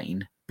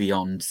explain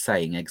beyond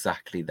saying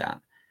exactly that.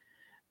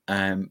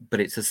 But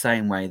it's the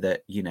same way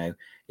that, you know,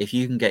 if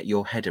you can get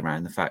your head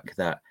around the fact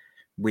that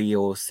we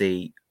all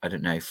see, I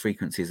don't know,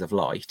 frequencies of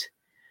light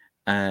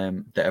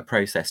that are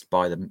processed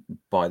by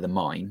the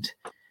mind,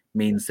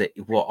 means that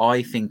what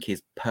I think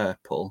is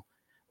purple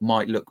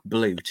might look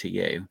blue to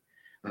you.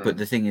 But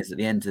the thing is, at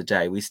the end of the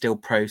day, we still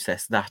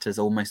process that as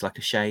almost like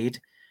a shade.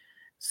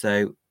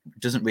 So it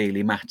doesn't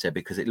really matter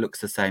because it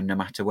looks the same no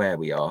matter where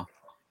we are,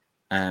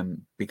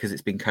 because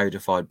it's been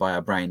codified by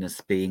our brain as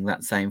being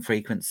that same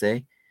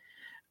frequency.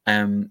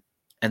 And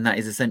that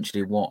is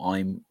essentially what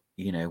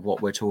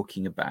what we're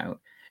talking about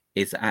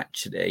is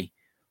actually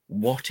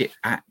what it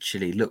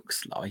actually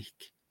looks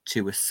like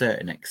to a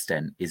certain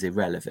extent is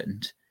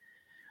irrelevant.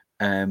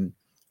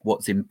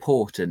 What's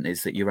important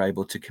is that you're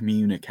able to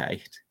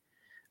communicate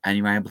and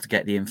you're able to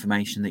get the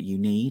information that you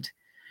need.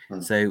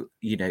 So,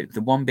 you know,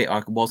 the one bit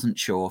I wasn't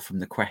sure from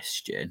the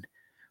question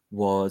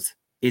was,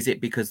 is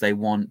it because they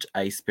want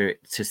a spirit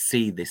to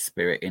see this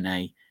spirit in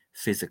a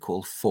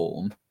physical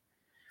form?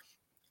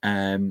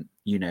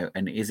 You know,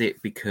 and is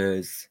it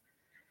because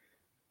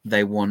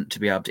they want to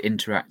be able to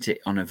interact it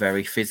on a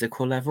very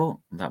physical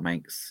level? That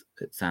makes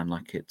it sound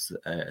like it's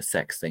a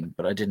sex thing,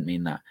 but I didn't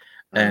mean that.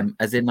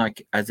 As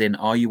in,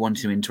 are you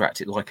wanting to interact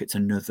it like it's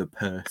another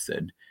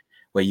person,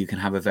 where you can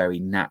have a very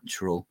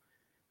natural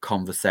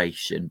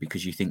conversation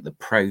because you think the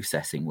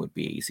processing would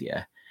be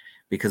easier?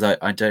 Because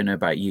I don't know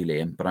about you,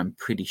 Liam, but I'm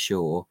pretty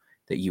sure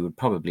that you would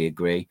probably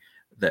agree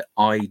that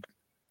I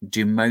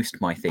do most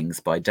of my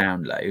things by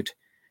download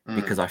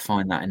because I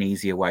find that an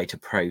easier way to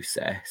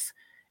process.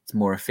 It's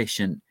more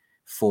efficient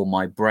for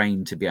my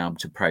brain to be able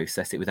to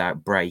process it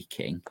without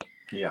breaking.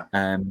 Yeah.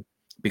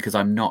 Because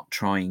I'm not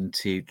trying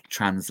to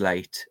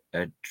translate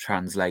a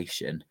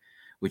translation,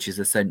 which is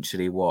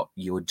essentially what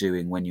you're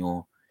doing when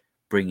you're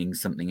bringing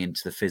something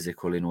into the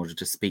physical in order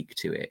to speak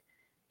to it.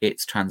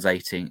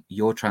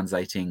 You're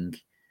translating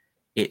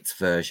its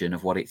version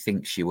of what it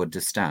thinks you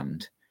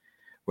understand.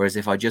 Whereas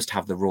if I just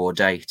have the raw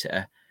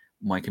data,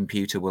 my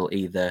computer will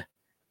either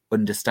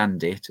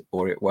understand it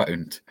or it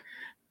won't.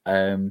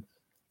 So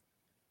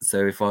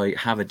if I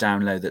have a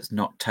download that's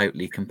not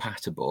totally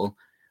compatible,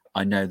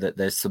 I know that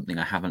there's something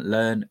I haven't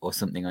learned or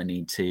something I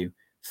need to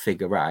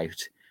figure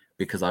out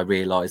because I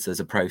realize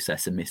there's a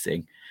processor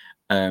missing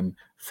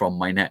from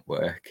my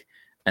network,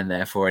 and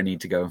therefore I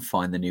need to go and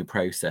find the new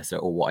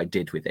processor or what I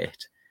did with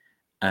it.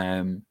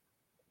 But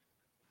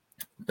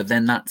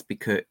then that's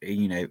because,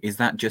 you know, is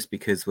that just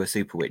because we're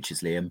super witches,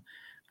 Liam,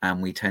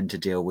 and we tend to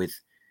deal with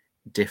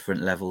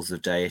different levels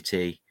of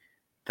deity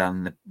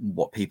than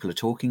what people are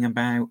talking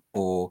about?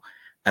 Or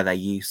are they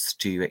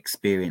used to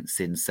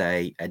experiencing,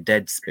 say, a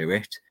dead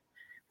spirit,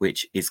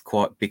 which is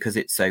quite, because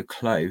it's so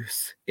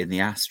close in the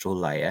astral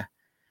layer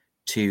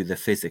to the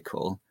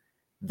physical,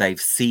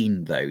 they've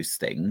seen those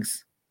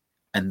things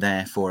and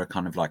therefore are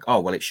kind of like, oh,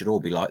 well, it should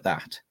all be like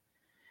that.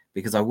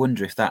 Because I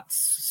wonder if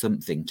that's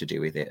something to do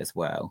with it as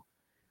well.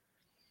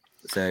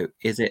 So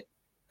is it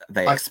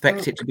they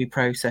expect it to be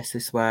processed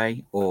this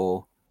way,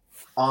 or?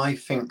 I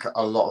think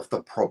a lot of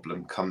the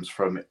problem comes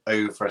from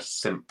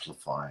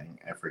oversimplifying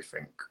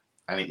everything,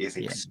 and it is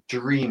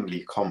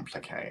extremely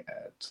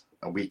complicated.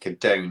 And we could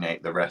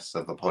donate the rest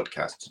of the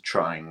podcast to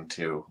trying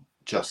to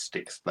just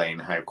explain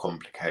how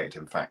complicated,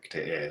 in fact,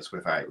 it is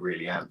without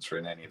really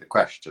answering any of the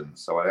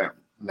questions. So I don't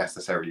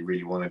necessarily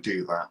really want to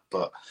do that,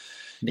 but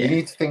you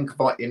need to think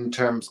about in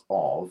terms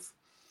of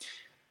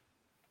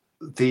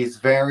these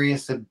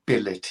various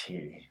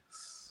abilities,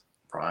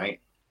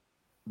 right?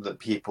 That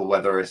people,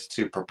 whether it's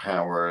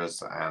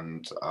superpowers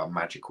and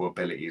magical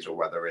abilities or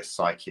whether it's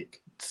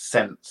psychic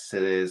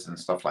senses and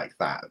stuff like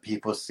that,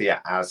 people see it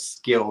as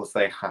skills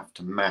they have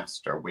to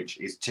master, which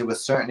is to a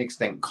certain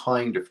extent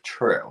kind of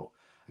true.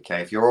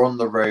 Okay, if you're on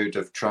the road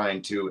of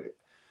trying to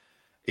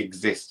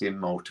exist in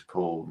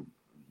multiple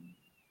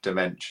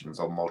dimensions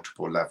on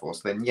multiple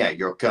levels, then yeah,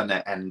 you're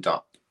gonna end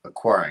up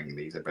acquiring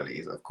these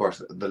abilities. Of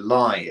course, the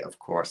lie, of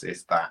course,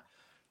 is that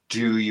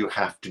do you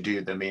have to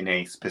do them in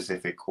a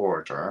specific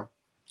order?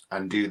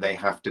 And do they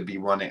have to be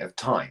one at a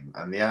time?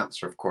 And the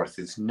answer, of course,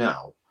 is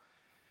no.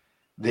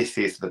 This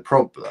is the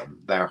problem.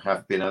 There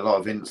have been a lot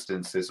of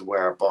instances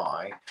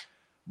whereby,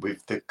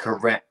 with the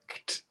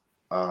correct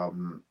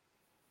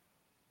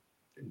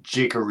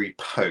jiggery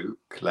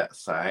poke, let's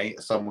say,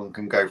 someone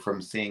can go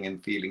from seeing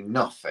and feeling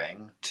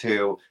nothing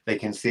to they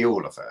can see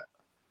all of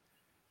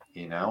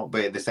it,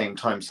 but at the same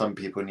time, some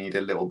people need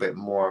a little bit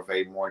more of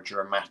a more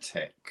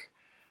dramatic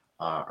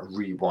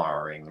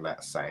rewiring,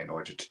 let's say, in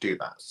order to do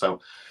that. So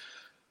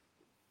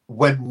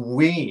when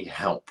we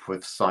help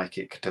with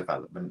psychic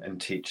development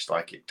and teach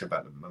psychic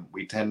development,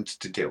 we tend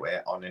to do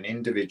it on an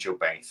individual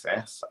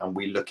basis, and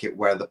we look at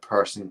where the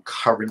person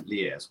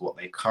currently is, what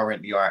they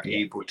currently are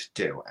able to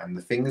do. And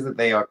the things that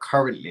they are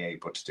currently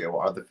able to do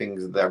are the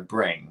things that their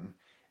brain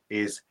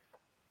is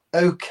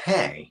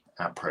okay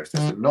at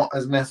processing, not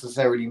as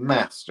necessarily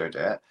mastered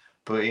it,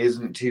 but it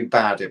isn't too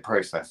bad at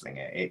processing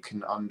it. It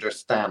can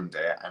understand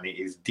it, and it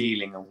is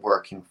dealing and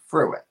working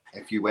through it.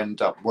 If you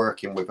end up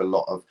working with a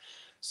lot of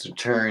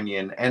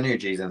Saturnian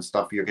energies and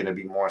stuff, you're going to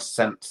be more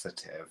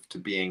sensitive to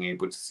being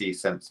able to see,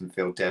 sense, and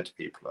feel dead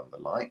people and the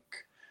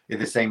like. At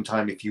the same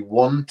time, if you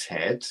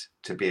wanted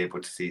to be able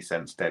to see,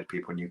 sense dead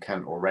people, and you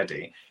can't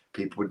already,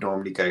 people would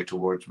normally go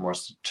towards more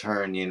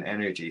Saturnian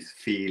energies,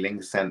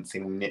 feeling,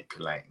 sensing,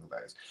 manipulating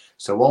those.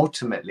 So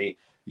ultimately,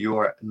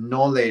 your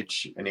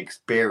knowledge and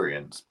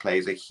experience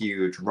plays a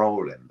huge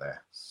role in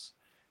this,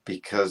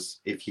 because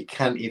if you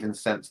can't even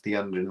sense the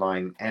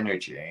underlying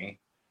energy,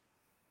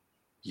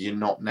 you're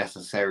not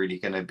necessarily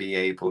going to be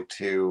able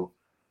to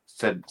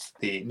sense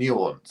the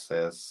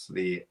nuances,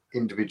 the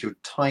individual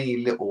tiny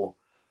little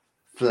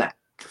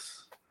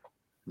flecks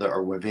that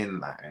are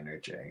within that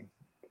energy,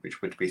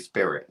 which would be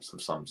spirits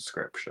of some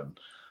description.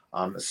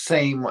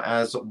 Same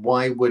as,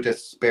 why would a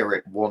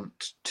spirit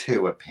want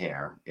to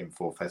appear in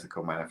full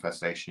physical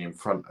manifestation in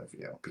front of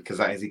you? Because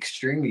that is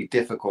extremely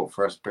difficult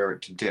for a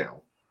spirit to do.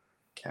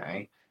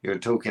 Okay, you're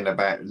talking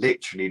about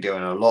literally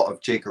doing a lot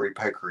of jiggery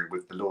pokery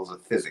with the laws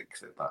of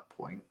physics at that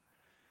point.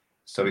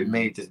 So it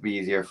may just be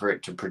easier for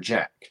it to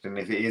project. And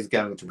if it is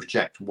going to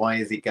project, why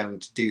is it going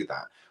to do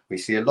that? We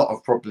see a lot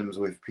of problems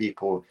with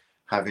people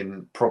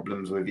having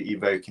problems with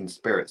evoking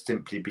spirits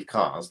simply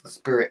because the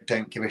spirit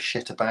don't give a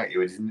shit about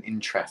you. It isn't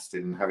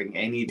interested in having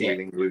any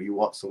dealings with you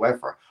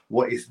whatsoever.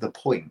 What is the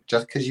point?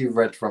 Just because you've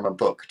read from a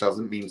book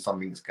doesn't mean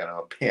something's going to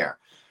appear.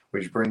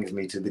 Which brings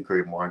me to the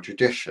grimoire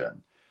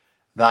tradition.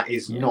 That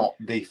is not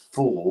the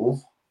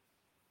full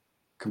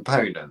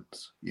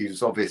components.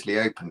 You've obviously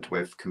opened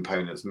with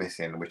components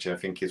missing, which I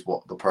think is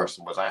what the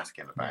person was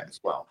asking about as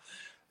well.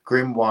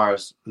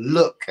 Grimoires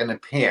look and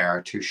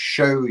appear to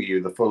show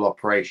you the full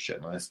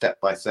operation on a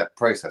step-by-step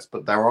process,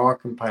 but there are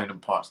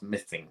component parts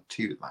missing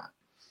to that.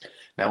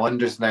 Now,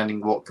 understanding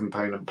what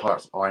component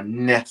parts are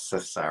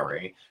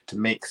necessary to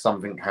make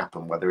something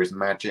happen, whether it's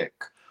magic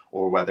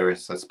or whether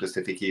it's a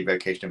specific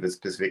evocation of a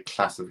specific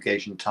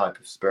classification type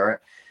of spirit,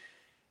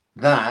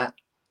 that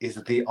is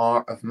the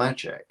art of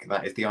magic.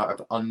 That is the art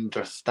of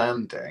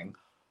understanding.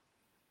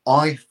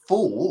 I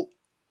thought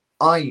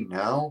I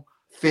know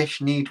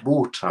fish need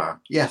water.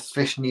 Yes,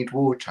 fish need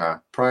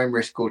water.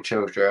 Primary school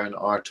children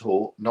are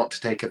taught not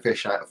to take a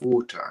fish out of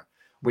water.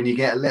 When you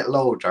get a little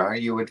older,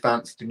 you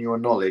advanced in your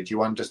knowledge,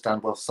 you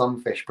understand, well,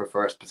 some fish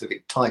prefer a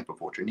specific type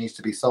of water. It needs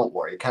to be salt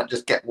water. You can't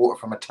just get water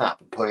from a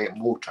tap and put it in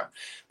water.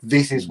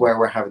 This is where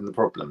we're having the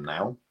problem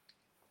now.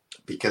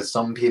 Because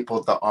some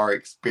people that are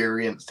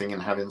experiencing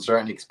and having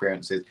certain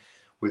experiences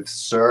with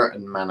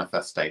certain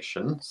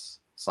manifestations,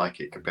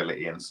 psychic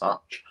ability and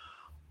such,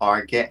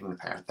 are getting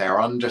there.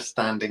 They're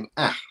understanding,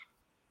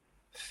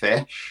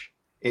 fish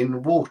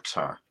in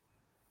water.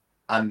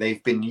 And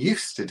they've been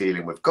used to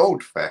dealing with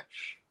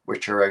goldfish,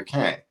 which are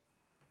okay.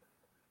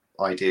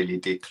 Ideally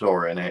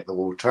dechlorinate the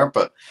water,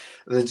 but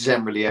they're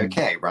generally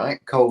okay, right?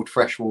 Cold,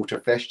 freshwater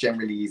fish,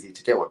 generally easy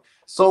to deal with.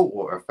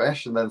 Saltwater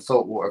fish, and then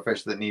saltwater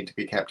fish that need to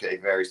be kept at a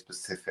very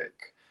specific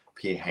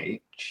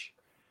pH.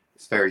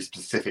 It's very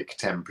specific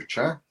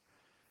temperature.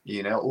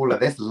 All of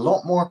this, a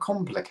lot more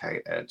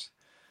complicated.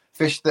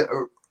 Fish that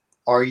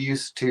are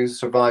used to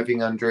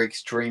surviving under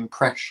extreme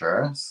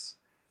pressures,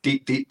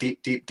 deep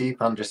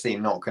undersea,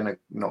 not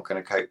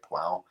gonna cope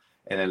well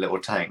in a little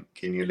tank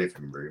in your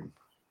living room.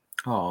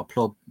 Oh,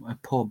 poor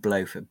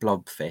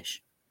blobfish.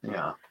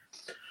 Yeah.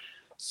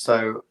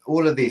 So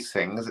all of these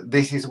things,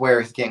 this is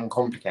where it's getting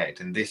complicated,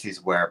 and this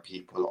is where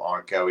people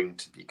are going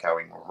to be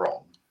going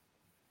wrong.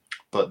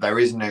 But there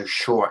is no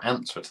sure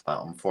answer to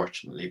that,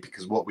 unfortunately,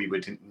 because what we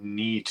would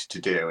need to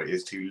do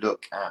is to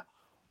look at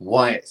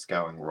why it's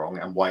going wrong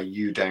and why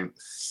you don't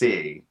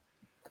see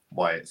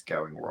why it's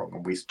going wrong.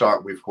 And we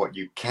start with what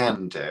you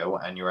can do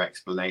and your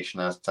explanation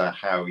as to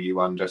how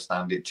you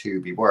understand it to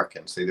be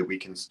working, so that we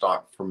can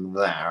start from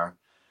there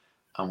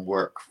and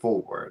work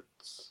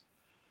forwards.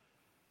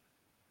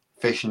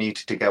 Fish need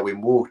to go in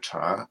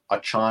water. A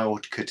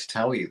child could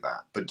tell you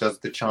that, but does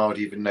the child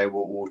even know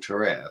what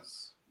water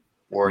is?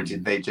 Or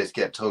did they just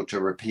get told to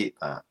repeat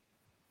that?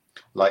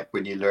 Like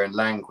when you learn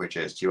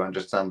languages, do you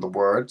understand the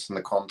words and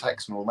the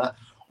context and all that?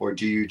 Or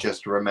do you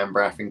just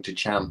remember having to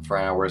chant for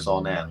hours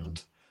on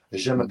end?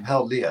 Je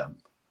m'appelle Liam.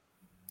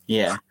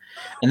 Yeah.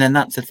 And then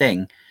that's the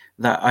thing.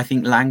 that I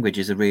think language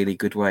is a really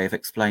good way of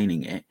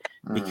explaining it,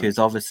 because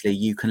obviously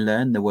you can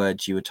learn the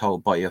words you were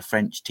told by your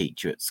French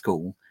teacher at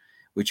school,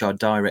 which are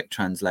direct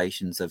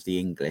translations of the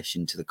English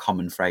into the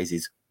common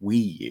phrases we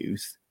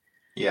use.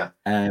 Yeah.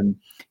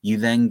 You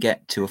then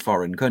get to a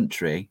foreign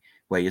country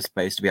where you're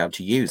supposed to be able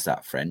to use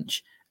that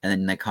French,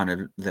 and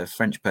then the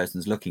French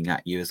person's looking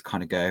at you as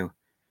kind of go,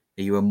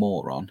 "Are you a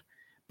moron?"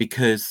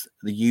 Because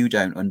you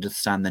don't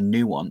understand the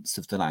nuance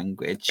of the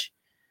language,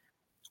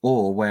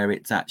 or where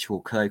its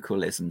actual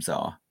colloquialisms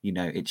are.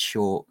 It's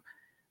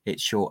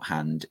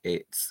shorthand,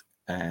 it's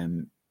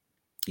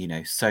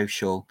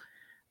social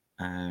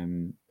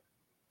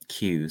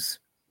cues.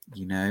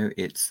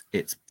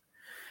 It's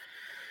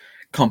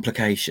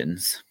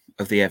complications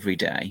of the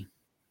everyday,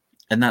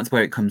 and that's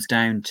where it comes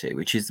down to,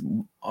 which is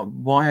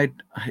why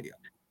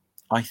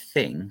I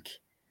think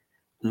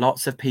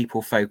lots of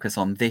people focus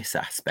on this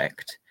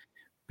aspect,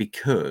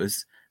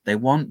 because they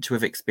want to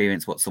have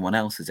experienced what someone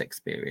else has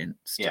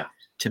experienced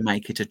to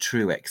make it a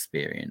true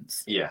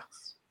experience. Yes.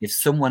 If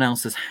someone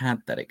else has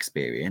had that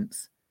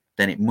experience,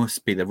 then it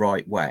must be the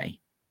right way.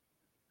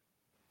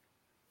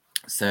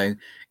 So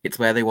it's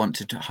where they want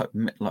to,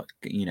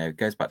 it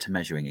goes back to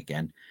measuring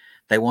again.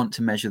 They want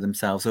to measure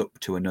themselves up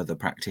to another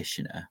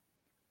practitioner.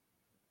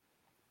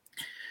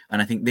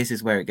 And I think this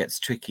is where it gets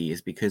tricky,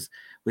 is because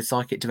with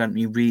psychic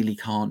development, you really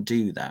can't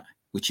do that,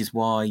 which is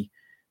why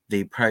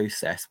the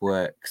process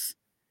works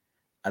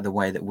the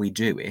way that we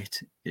do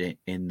it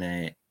in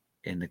the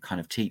kind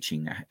of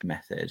teaching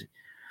method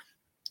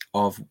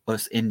of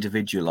us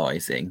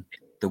individualizing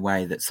the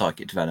way that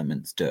psychic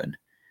development's done.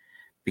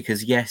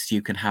 Because yes,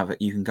 you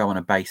can go on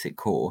a basic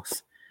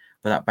course,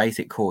 but that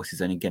basic course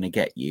is only going to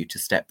get you to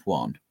step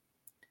 1.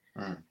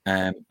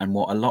 And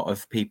what a lot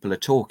of people are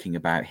talking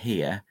about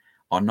here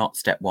are not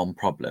step 1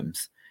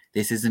 problems.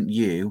 This isn't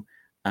you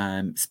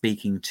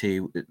speaking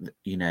to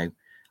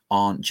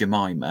Aunt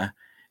Jemima,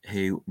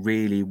 who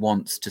really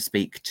wants to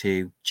speak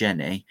to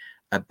Jenny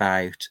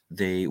about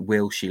the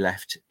will she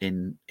left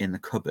in the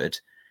cupboard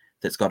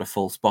that's got a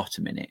false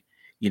bottom in it.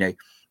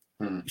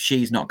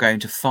 She's not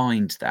going to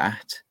find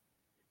that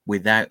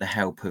without the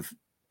help of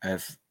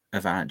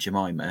Aunt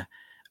Jemima,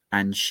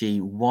 and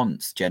she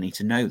wants Jenny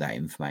to know that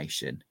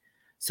information.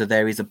 So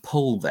there is a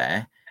pull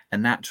there, a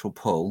natural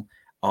pull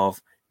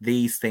of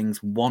these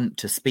things want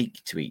to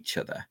speak to each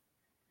other.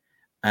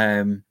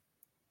 And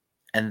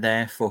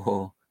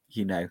therefore,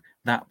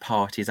 that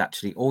part is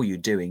actually, all you're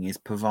doing is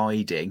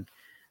providing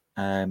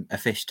a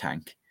fish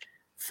tank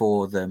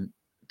for them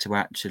to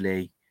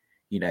actually,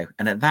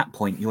 and at that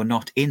point, you're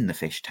not in the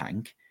fish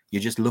tank.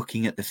 You're just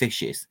looking at the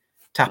fishes,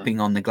 tapping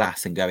on the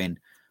glass and going,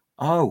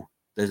 "Oh,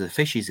 there's the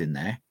fishes in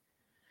there."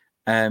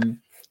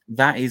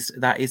 That is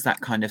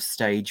that kind of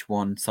stage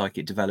 1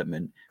 psychic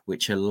development,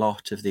 which a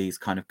lot of these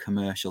kind of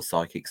commercial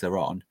psychics are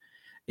on,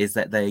 is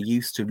that they're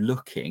used to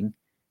looking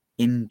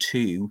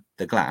into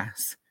the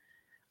glass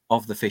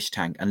of the fish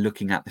tank and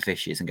looking at the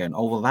fishes and going,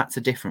 "Oh, well, that's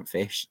a different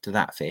fish to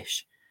that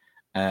fish,"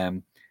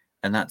 and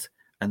that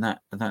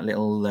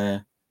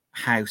little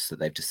house that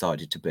they've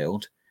decided to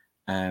build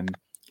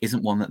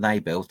isn't one that they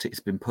built. It's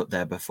been put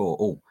there before.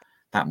 Oh,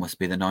 that must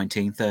be the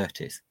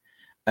 1930s.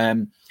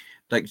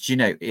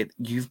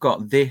 You've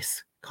got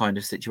this kind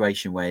of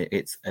situation where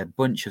it's a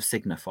bunch of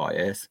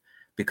signifiers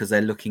because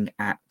they're looking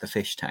at the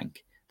fish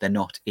tank. They're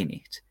not in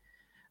it.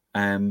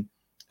 And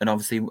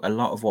obviously a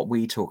lot of what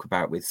we talk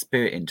about with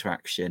spirit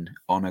interaction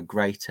on a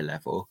greater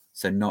level,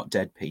 so not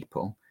dead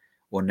people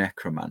or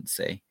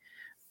necromancy,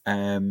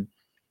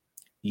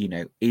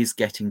 is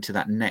getting to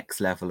that next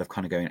level of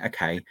kind of going,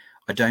 okay,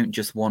 I don't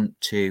just want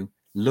to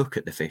look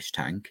at the fish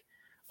tank.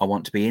 I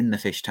want to be in the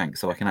fish tank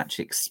so I can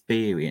actually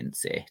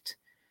experience it,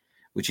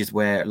 which is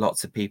where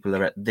lots of people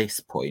are at this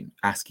point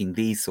asking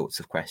these sorts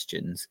of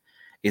questions,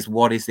 is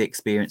what is the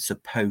experience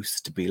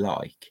supposed to be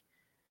like?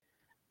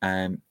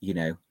 I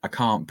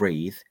can't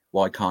breathe.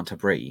 Why can't I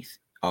breathe?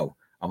 Oh,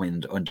 I'm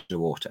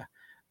underwater.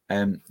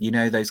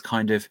 Those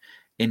kind of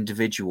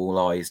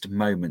individualized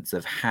moments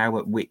of how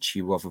at which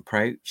you have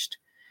approached.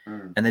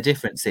 And the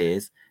difference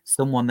is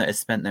someone that has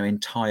spent their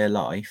entire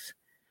life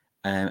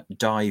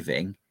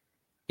diving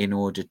in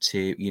order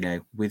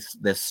to, with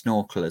their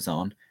snorkelers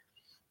on,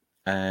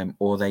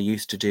 or they're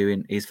used to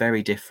doing, is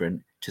very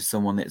different to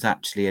someone that's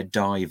actually a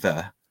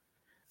diver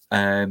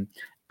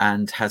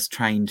and has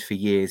trained for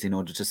years in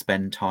order to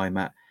spend time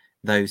at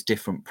those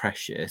different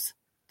pressures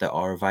that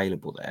are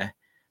available there.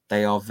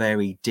 They are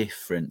very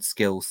different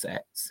skill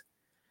sets.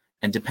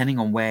 And depending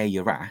on where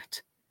you're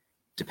at,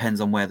 depends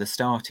on where the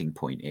starting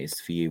point is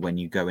for you when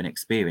you go and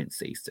experience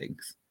these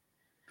things.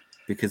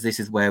 Because this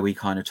is where we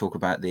kind of talk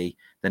about the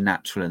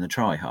natural and the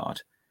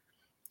try-hard.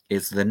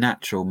 Is the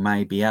natural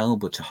may be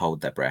able to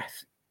hold their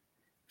breath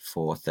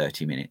for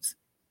 30 minutes,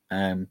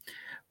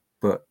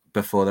 but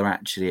before they're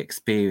actually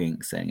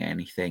experiencing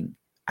anything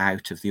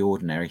out of the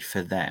ordinary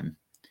for them.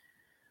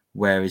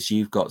 Whereas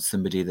you've got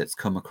somebody that's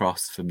come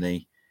across from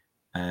the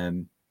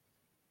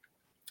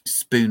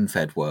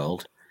spoon-fed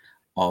world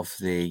of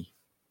the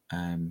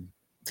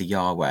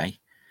Yahweh,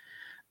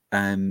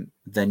 then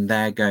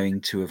they're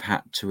going to have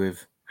had to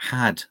have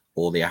had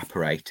all the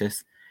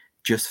apparatus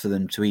just for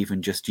them to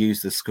even just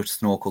use the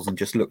snorkels and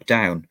just look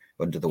down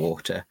under the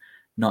water,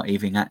 not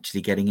even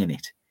actually getting in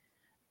it.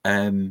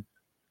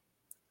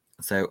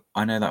 So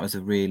I know that was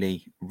a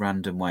really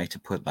random way to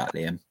put that,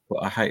 Liam,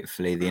 but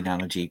hopefully the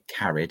analogy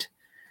carried.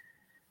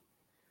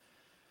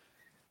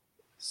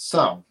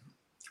 So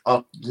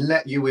I'll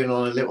let you in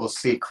on a little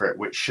secret,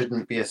 which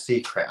shouldn't be a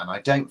secret, and I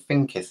don't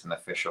think it's an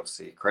official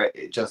secret.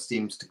 It just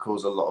seems to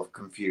cause a lot of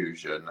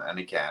confusion, and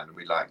again,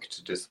 we like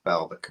to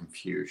dispel the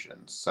confusion.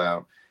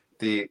 So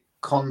the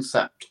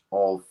concept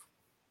of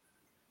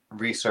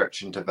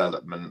research and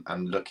development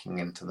and looking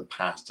into the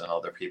past and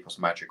other people's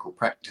magical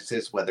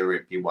practices, whether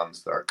it be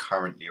ones that are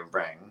currently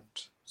around,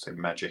 so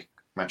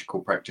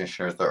magical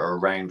practitioners that are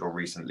around or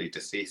recently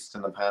deceased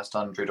in the past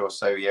 100 or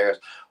so years,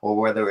 or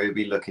whether it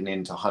be looking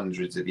into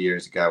hundreds of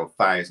years ago,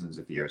 thousands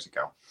of years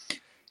ago.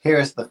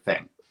 Here's the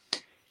thing.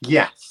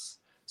 Yes,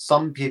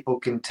 some people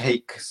can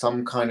take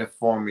some kind of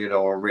formula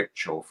or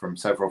ritual from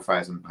several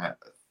thousand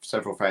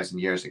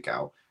years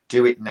ago,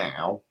 do it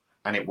now,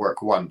 and it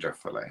work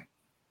wonderfully.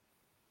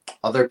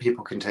 Other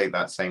people can take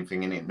that same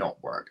thing and it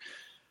not work.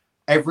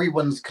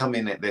 Everyone's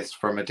coming at this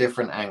from a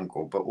different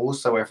angle, but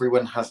also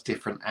everyone has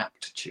different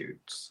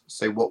aptitudes.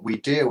 So what we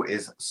do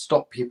is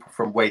stop people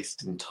from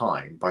wasting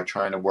time by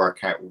trying to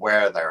work out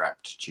where their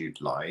aptitude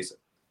lies,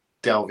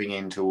 delving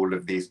into all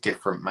of these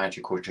different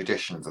magical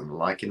traditions and the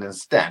like, and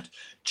instead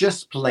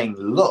just plain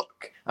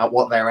look at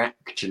what they're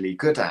actually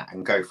good at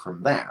and go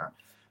from there.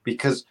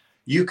 Because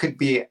you could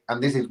be,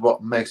 and this is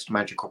what most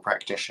magical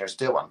practitioners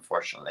do,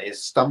 unfortunately,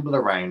 is stumble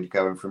around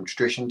going from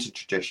tradition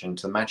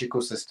to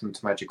magical system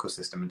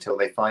until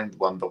they find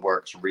one that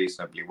works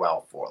reasonably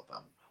well for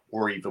them,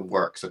 or even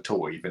works at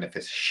all, even if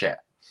it's shit.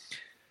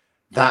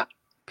 That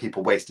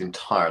people waste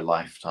entire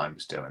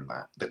lifetimes doing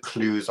that. The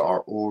clues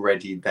are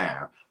already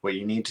there. What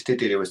you need to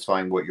do is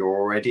find what you're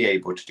already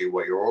able to do,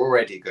 what you're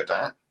already good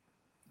at,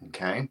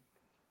 okay?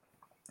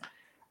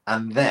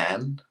 And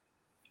then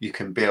you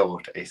can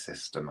build a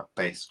system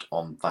based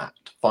on that.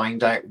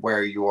 Find out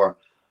where your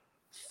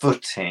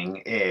footing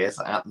is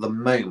at the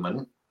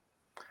moment.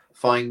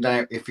 Find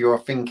out if you're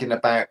thinking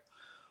about,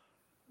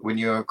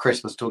 when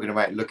Chris was talking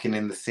about looking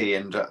in the sea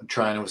and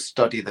trying to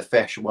study the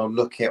fish, well,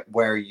 look at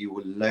where you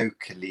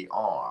locally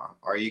are.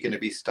 Are you going to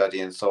be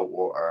studying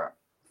saltwater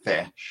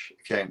fish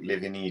if you don't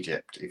live in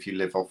Egypt? If you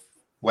live off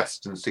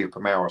Western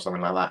Supermare or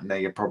something like that? No,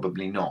 you're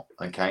probably not.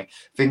 Okay,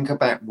 think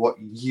about what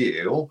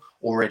you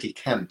already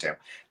can do.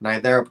 Now,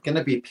 there are going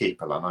to be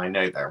people, and I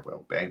know there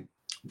will be,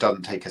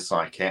 doesn't take a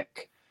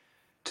psychic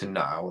to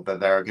know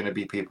that there are going to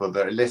be people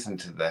that listen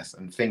to this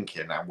and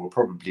thinking, and will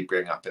probably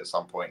bring up at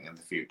some point in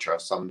the future,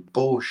 some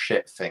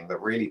bullshit thing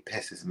that really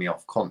pisses me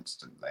off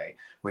constantly,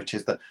 which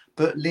is that,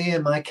 but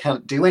Liam, I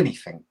can't do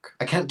anything.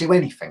 I can't do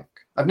anything.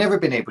 I've never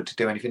been able to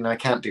do anything, and I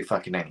can't do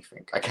fucking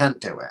anything. I can't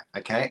do it,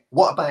 okay?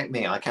 What about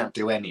me? I can't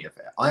do any of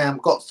it. I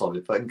haven't got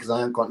solid footing because I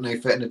haven't got no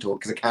footing at all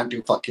because I can't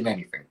do fucking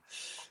anything.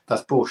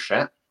 That's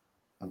bullshit,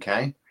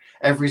 okay?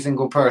 Every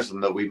single person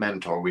that we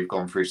mentor, we've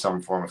gone through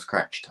some form of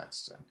scratch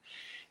testing.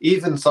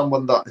 Even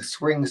someone that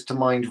springs to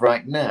mind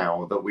right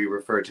now that we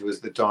refer to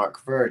as the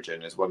Dark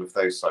Virgin is one of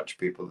those such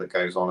people that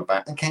goes on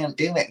about, I can't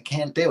do it, I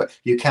can't do it.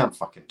 You can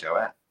fucking do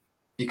it.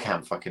 You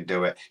can fucking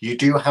do it. You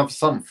do have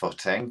some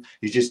footing.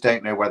 You just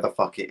don't know where the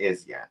fuck it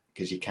is yet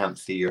because you can't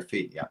see your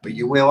feet yet. But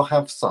you will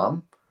have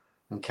some,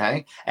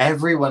 okay?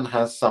 Everyone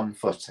has some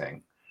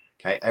footing,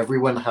 okay?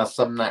 Everyone has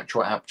some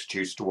natural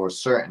aptitudes towards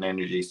certain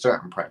energy,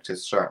 certain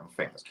practice, certain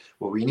things.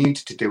 What we need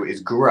to do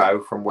is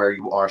grow from where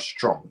you are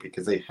strong,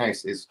 because a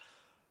house is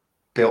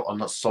built on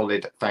the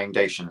solid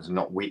foundations,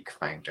 not weak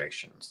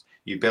foundations.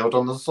 You build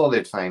on the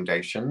solid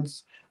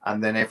foundations,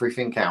 and then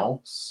everything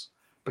else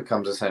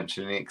becomes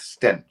essentially an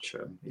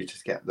extension. You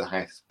just get the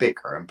house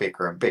bigger and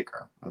bigger and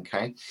bigger,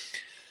 okay?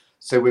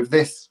 So with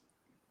this,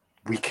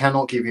 we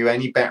cannot give you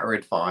any better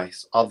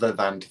advice other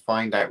than to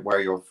find out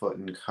where your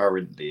footing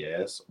currently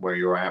is, where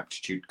your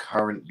aptitude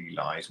currently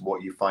lies,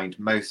 what you find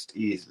most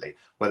easily,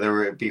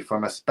 whether it be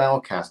from a spell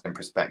casting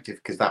perspective,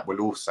 because that will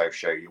also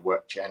show you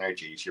which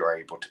energies you're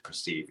able to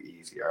perceive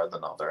easier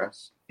than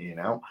others, you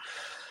know,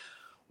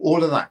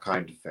 all of that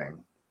kind of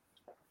thing.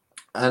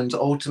 And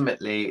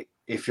ultimately,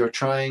 if you're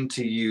trying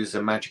to use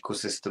a magical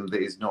system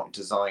that is not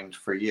designed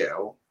for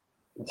you,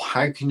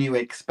 how can you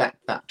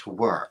expect that to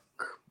work?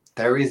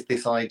 There is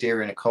this idea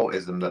in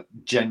occultism that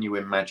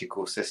genuine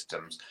magical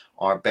systems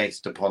are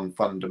based upon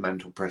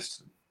fundamental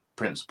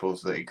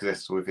principles that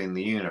exist within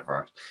the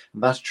universe.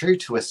 And that's true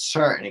to a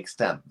certain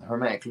extent. The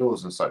Hermetic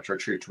laws and such are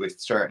true to a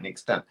certain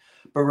extent.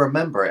 But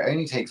remember, it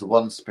only takes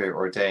one spirit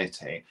or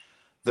deity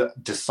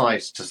that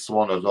decides to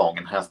swan along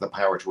and has the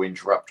power to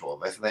interrupt all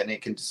this, then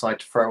it can decide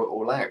to throw it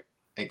all out.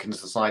 It can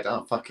decide,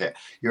 oh, fuck it,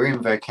 your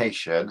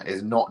invocation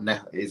is not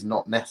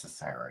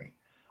necessary.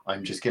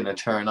 I'm just going to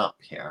turn up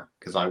here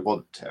because I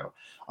want to.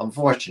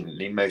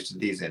 Unfortunately, most of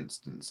these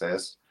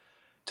instances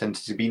tend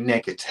to be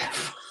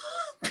negative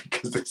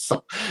because it's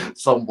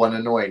someone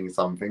annoying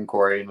something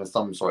or in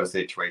some sort of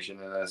situation,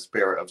 and a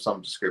spirit of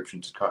some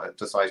description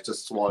decides to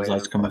swan in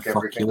and fuck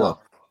everything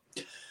up.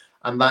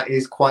 And that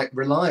is quite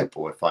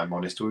reliable, if I'm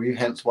honest with you.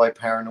 Hence why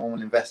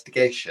paranormal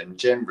investigation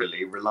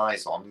generally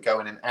relies on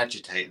going and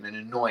agitating and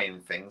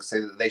annoying things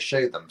so that they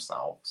show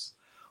themselves.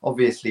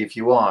 Obviously, if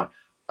you are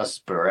a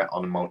spirit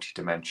on a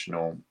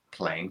multidimensional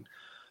plane,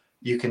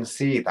 you can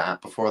see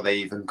that before they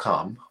even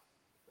come,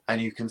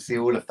 and you can see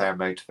all of their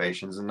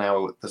motivations. And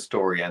now the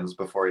story ends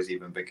before it's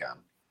even begun,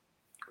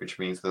 which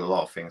means that a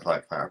lot of things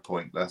like that are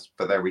pointless.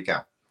 But there we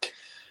go.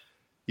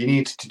 You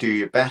need to do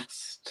your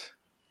best,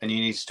 and you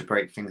need to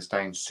break things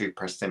down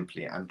super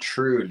simply and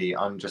truly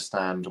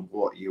understand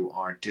what you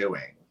are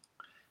doing.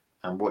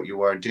 And what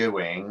you are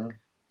doing,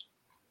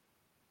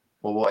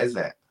 well, what is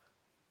it?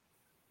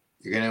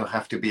 You're going to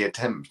have to be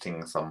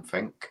attempting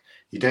something.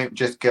 You don't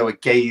just go a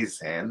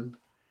gazing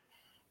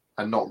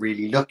and not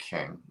really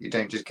looking. You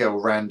don't just go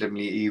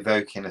randomly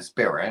evoking a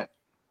spirit.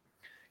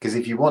 Because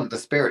if you want the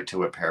spirit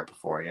to appear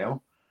before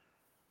you,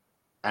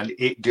 and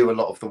it do a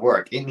lot of the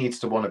work, it needs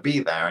to want to be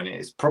there, and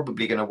it's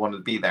probably going to want to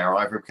be there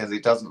either because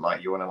it doesn't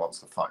like you and it wants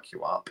to fuck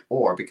you up,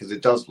 or because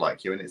it does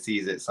like you and it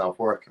sees itself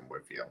working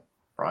with you,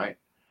 right?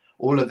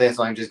 All of this,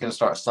 I'm just going to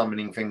start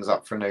summoning things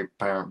up for no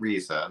apparent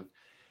reason.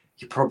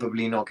 You're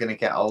probably not going to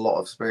get a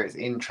lot of spirits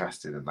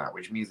interested in that,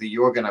 which means that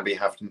you're going to be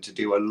having to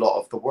do a lot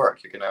of the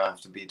work. You're going to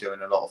have to be doing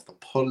a lot of the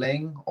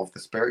pulling of the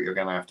spirit. You're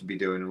going to have to be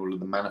doing all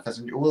of the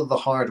manifesting, all of the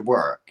hard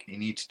work you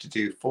need to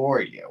do for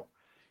you.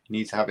 You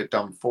need to have it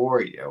done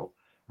for you,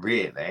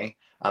 really.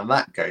 And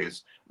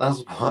that's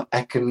what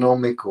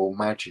economical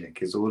magic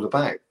is all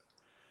about,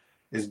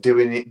 is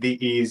doing it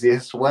the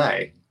easiest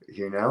way,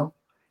 you know?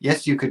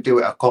 Yes, you could do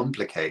it a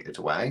complicated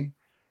way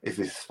if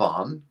it's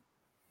fun,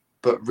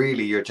 but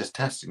really you're just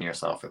testing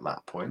yourself at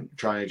that point,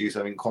 trying to do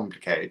something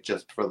complicated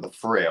just for the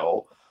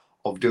thrill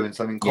of doing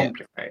something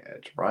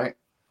complicated, right?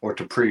 Or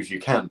to prove you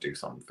can do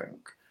something.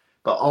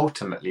 But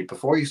ultimately,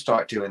 before you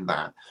start doing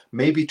that,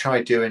 maybe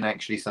try doing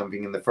actually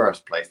something in the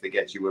first place that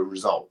gets you a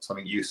result,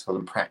 something useful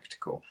and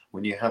practical.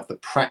 When you have the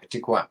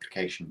practical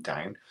application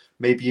down,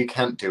 maybe you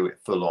can't do it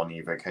full on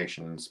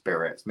evocation and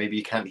spirits. Maybe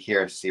you can't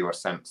hear, see, or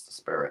sense the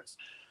spirits.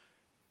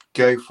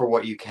 Go for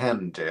what you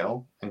can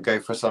do and go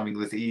for something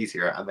that's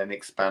easier and then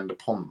expand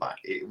upon that.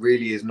 It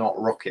really is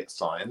not rocket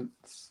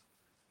science.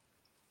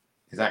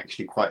 It's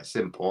actually quite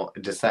simple,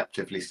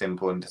 deceptively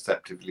simple and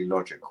deceptively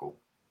logical.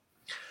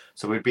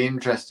 So we'd be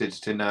interested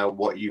to know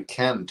what you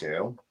can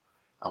do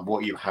and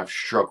what you have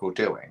struggled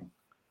doing.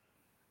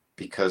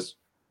 Because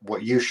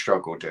what you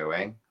struggle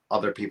doing,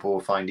 other people will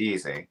find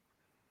easy.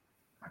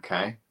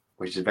 Okay?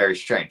 Which is very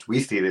strange. We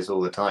see this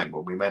all the time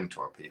when we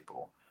mentor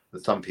people.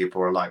 That some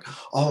people are like,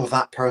 oh,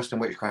 that person in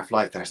Witchcraft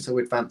Life, they're so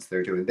advanced,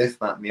 they're doing this,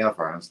 that, and the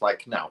other. And it's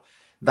like, no,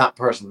 that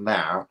person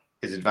there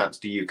is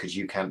advanced to you because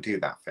you can't do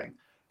that thing.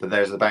 But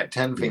there's about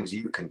 10 things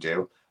you can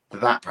do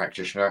that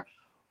practitioner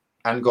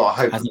hasn't got a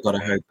hope. Hasn't got a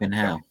hope in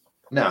hell.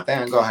 No, they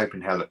haven't got a hope in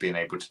hell of being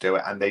able to do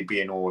it, and they'd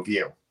be in awe of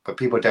you. But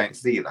people don't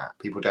see that.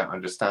 People don't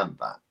understand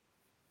that.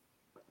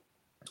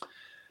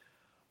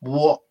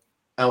 What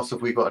else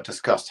have we got to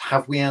discuss?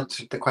 Have we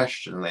answered the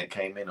question that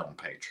came in on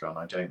Patreon?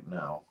 I don't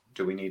know.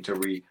 Do we need to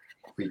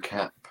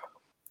recap?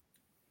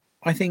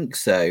 I think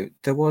so.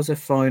 There was a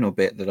final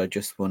bit that I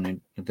just wanted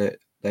that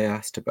they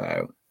asked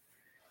about.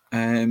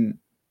 Because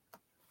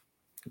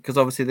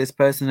obviously this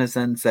person has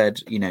then said,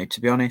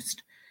 to be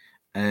honest,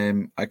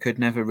 I could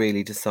never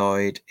really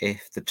decide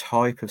if the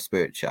type of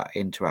spiritual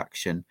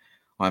interaction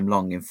I'm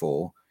longing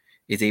for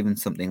is even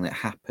something that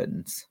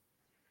happens.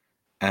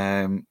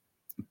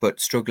 But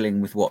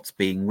struggling with what's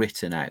being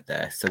written out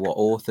there. So what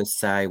authors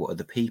say, what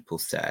other people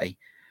say,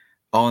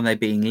 are they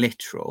being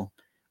literal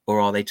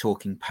or are they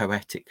talking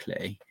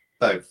poetically?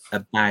 Both.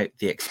 About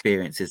the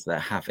experiences they're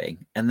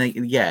having? And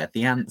the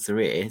answer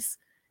is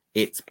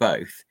it's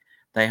both.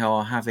 They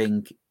are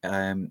having,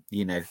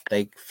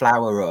 they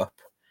flower up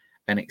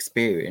an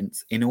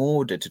experience in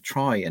order to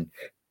try and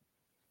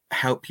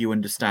help you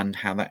understand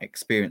how that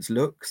experience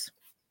looks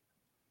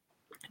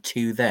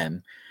to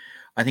them.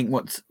 I think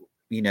what's,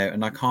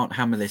 and I can't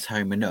hammer this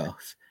home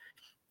enough,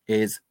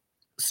 is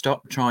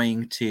stop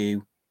trying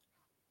to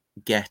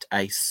get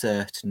a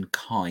certain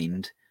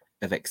kind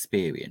of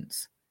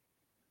experience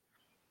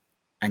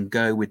and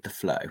go with the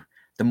flow.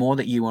 The more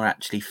that you are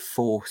actually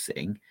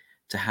forcing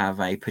to have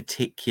a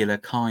particular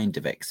kind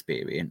of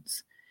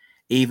experience,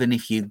 even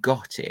if you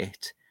got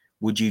it,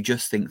 would you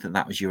just think that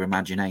that was your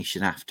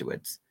imagination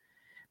afterwards?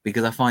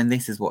 Because I find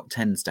this is what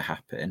tends to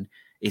happen,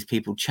 is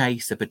people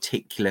chase a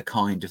particular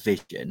kind of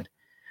vision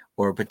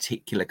or a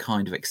particular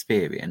kind of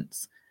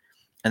experience.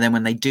 And then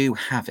when they do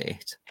have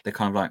it, they're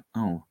kind of like,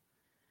 oh,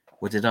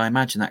 well, did I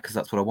imagine that because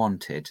that's what I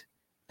wanted?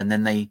 And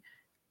then they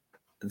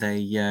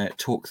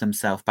talk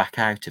themselves back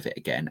out of it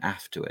again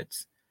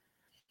afterwards.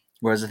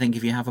 Whereas I think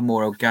if you have a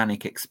more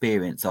organic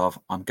experience of,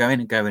 I'm going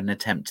to go and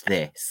attempt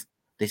this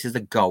is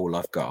the goal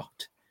I've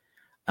got,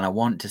 and I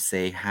want to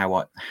see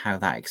how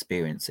that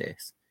experience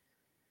is.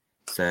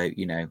 So,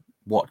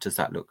 what does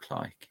that look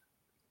like?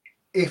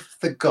 If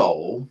the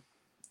goal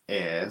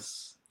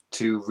is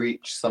to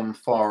reach some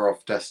far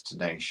off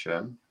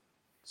destination,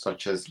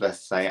 such as, let's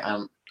say,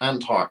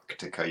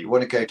 Antarctica. You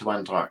want to go to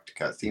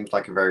Antarctica. It seems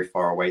like a very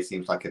far away,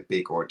 seems like a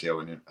big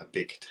ordeal and a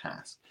big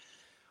task.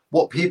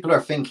 What people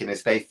are thinking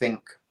is they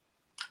think,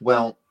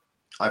 well,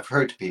 I've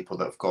heard people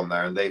that have gone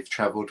there and they've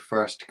travelled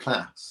first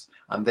class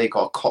and they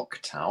got a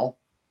cocktail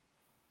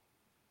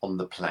on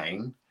the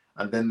plane,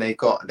 and then they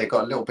got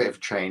a little bit of a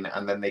train,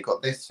 and then they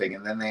got this thing,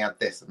 and then they had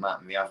this and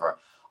that and the other.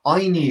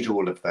 I need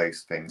all of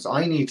those things.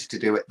 I need to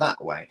do it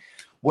that way.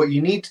 What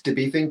you need to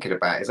be thinking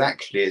about is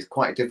actually it's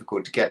quite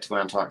difficult to get to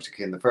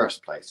Antarctica in the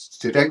first place.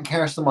 So don't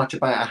care so much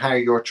about how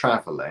you're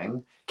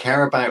traveling,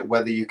 care about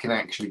whether you can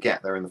actually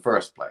get there in the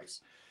first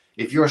place.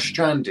 If you're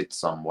stranded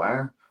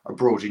somewhere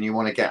abroad and you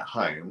want to get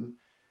home,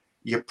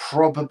 you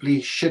probably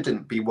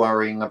shouldn't be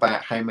worrying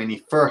about how many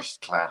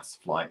first class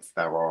flights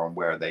there are and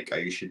where they go.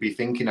 You should be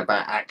thinking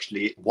about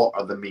actually what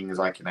are the means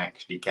I can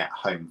actually get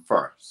home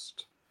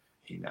first,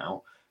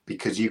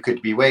 because you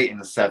could be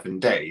waiting 7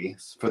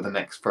 days for the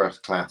next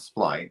first class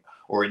flight,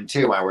 or in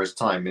 2 hours'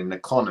 time, an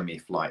economy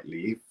flight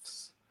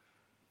leaves.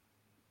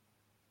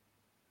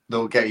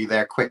 They'll get you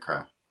there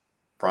quicker,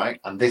 right?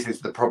 And this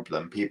is the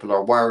problem. People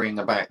are worrying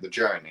about the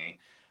journey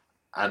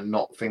and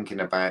not thinking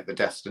about the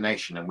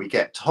destination. And we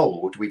get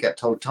told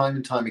time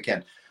and time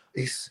again,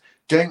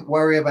 don't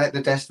worry about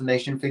the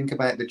destination, think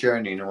about the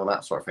journey and all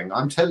that sort of thing.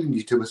 I'm telling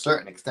you to a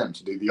certain extent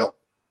to do the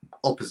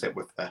opposite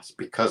with this,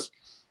 because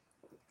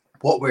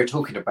what we're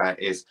talking about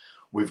is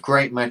with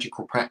great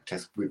magical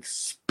practice, with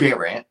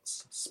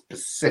spirits,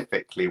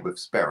 specifically with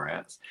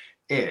spirits,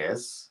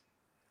 is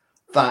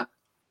that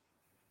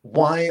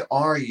why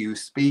are you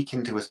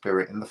speaking to a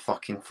spirit in the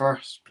fucking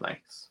first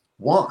place?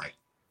 Why?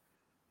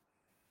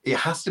 It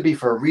has to be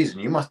for a reason.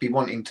 You must be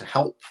wanting to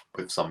help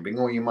with something,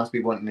 or you must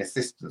be wanting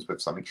assistance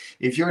with something.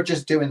 If you're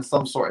just doing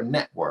some sort of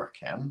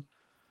networking,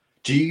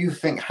 do you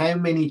think how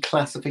many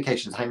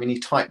classifications, how many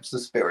types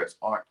of spirits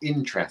are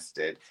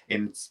interested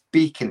in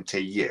speaking to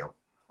you?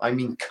 I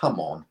mean, come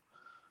on.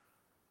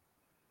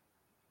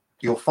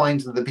 You'll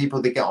find that the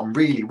people that get on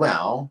really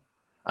well,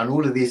 and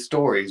all of these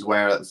stories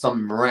where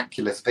some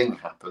miraculous thing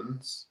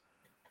happens,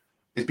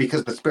 is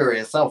because the spirit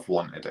itself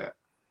wanted it.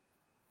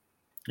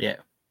 Yeah.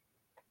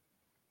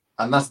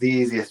 And that's the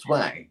easiest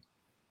way.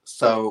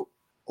 So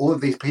all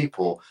of these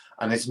people,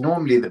 and it's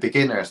normally the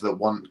beginners that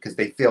want, because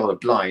they feel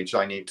obliged,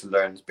 I need to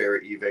learn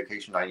spirit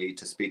evocation, I need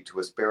to speak to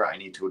a spirit, I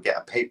need to get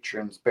a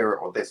patron spirit,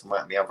 or this and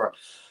that and the other.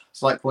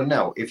 It's like, well,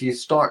 no, if you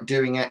start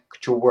doing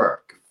actual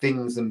work,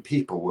 things and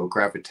people will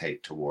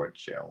gravitate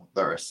towards you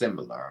that are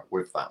similar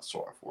with that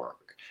sort of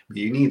work. But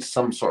you need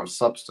some sort of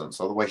substance,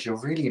 otherwise you're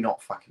really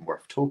not fucking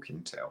worth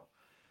talking to.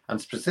 And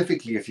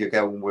specifically, if you're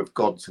going with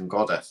gods and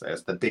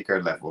goddesses, the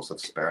bigger levels of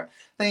spirit,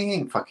 they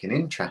ain't fucking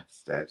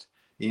interested.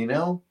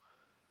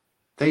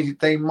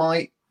 They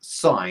might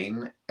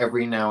sign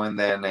every now and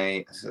then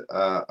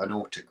an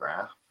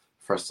autograph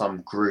for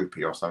some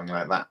groupie or something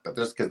like that, but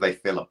just because they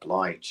feel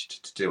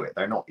obliged to do it,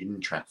 they're not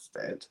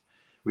interested.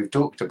 We've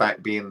talked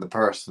about being the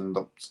person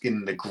that's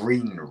in the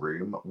green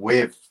room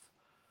with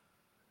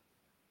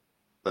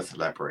the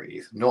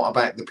celebrities, not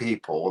about the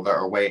people that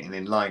are waiting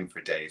in line for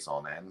days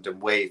on end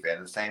and waving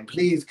and saying,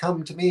 please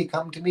come to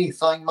me,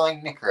 sign my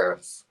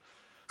knickers.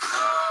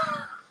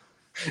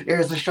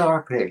 Here's a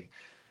Sharpie.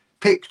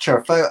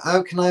 Picture, photo.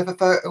 How can I have a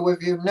photo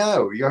with you?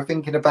 No, you're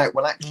thinking about,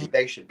 well, actually,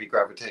 they should be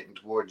gravitating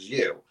towards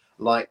you.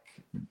 Like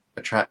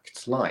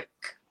attracts like.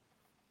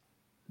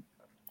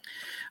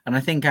 And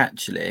I think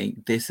actually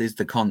this is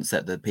the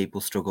concept that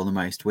people struggle the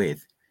most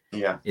with.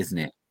 Yeah. Isn't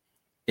it?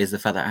 Is the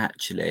fact that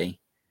actually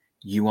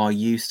you are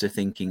used to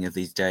thinking of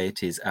these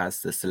deities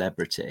as the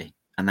celebrity,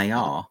 and they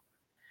are.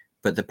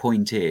 But the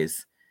point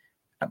is,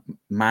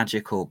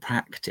 magical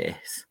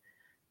practice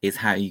is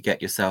how you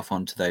get yourself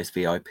onto those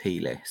VIP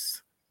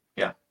lists.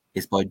 Yeah.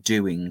 Is by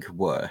doing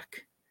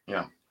work.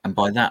 Yeah. And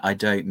by that, I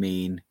don't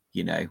mean,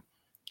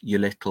 your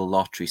little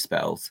lottery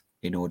spells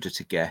in order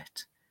to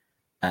get,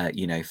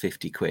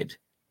 50 quid.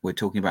 We're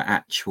talking about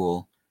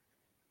actual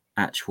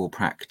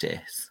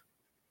practice.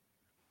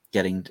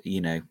 Getting,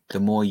 the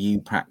more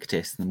you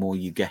practice, the more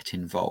you get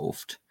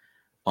involved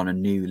on a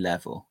new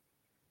level,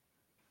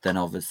 then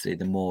obviously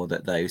the more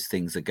that those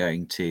things are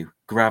going to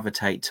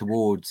gravitate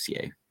towards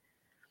you,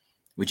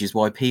 which is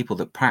why people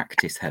that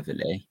practice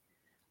heavily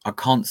are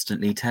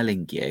constantly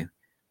telling you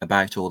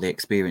about all the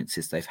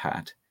experiences they've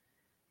had.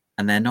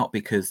 And they're not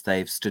because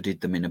they've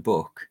studied them in a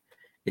book.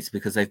 It's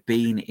because they've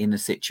been in a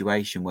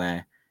situation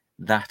where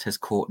that has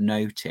caught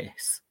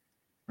notice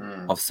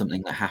of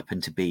something that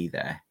happened to be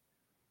there.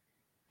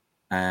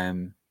 At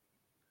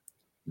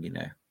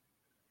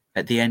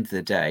the end of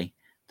the day,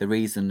 the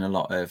reason a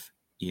lot of,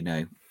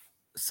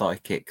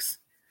 psychics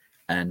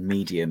and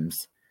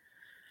mediums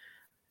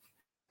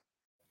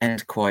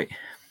end quite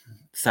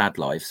sad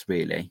lives,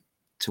 really,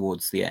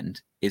 towards the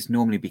end, is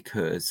normally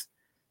because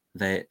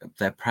their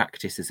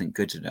practice isn't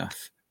good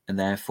enough, and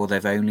therefore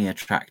they've only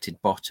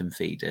attracted bottom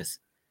feeders,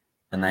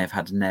 and they have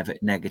had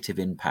negative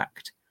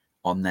impact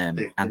on them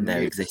and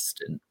their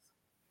existence.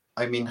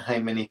 I mean, how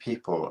many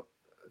people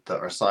that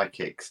are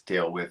psychics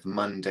deal with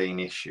mundane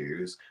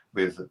issues,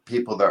 with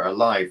people that are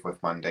alive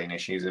with mundane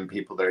issues and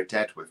people that are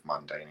dead with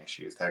mundane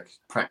issues. Their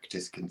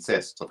practice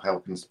consists of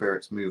helping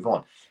spirits move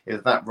on.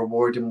 Is that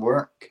rewarding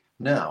work?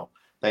 No.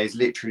 That is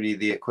literally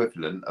the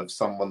equivalent of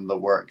someone that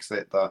works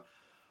at the,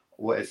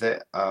 what is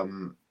it,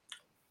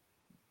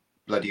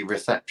 bloody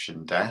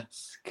reception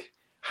desk,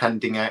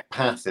 handing out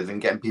passes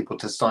and getting people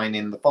to sign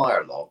in the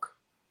fire log.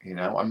 You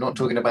know, I'm not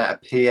talking about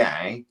a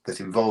PA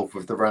that's involved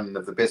with the running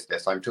of the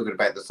business. I'm talking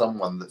about the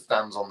someone that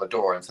stands on the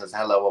door and says,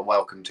 hello and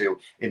welcome to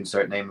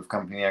insert name of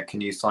company.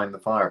 Can you sign the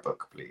fire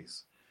book,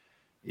 please?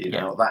 You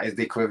know, that is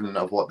the equivalent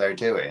of what they're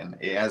doing.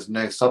 It has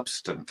no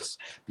substance,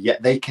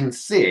 yet they can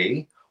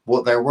see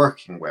what they're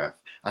working with.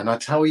 And I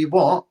tell you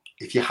what,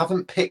 if you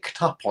haven't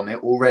picked up on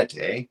it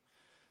already,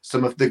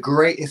 some of the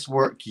greatest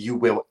work you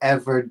will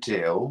ever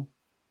do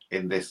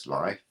in this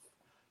life,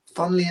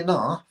 funnily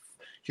enough,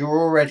 you're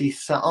already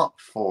set up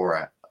for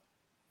it.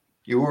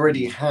 You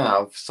already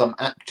have some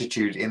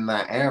aptitude in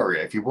that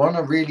area. If you want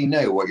to really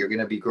know what you're going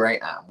to be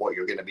great at, what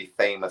you're going to be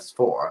famous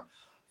for,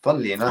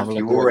 funnily enough,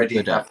 you already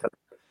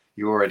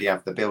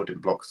have the building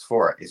blocks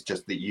for it. It's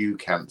just that you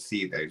can't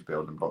see those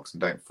building blocks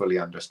and don't fully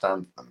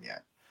understand them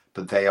yet.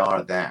 But they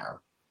are there.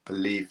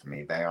 Believe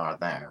me, they are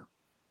there.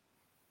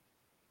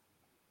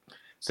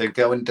 So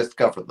go and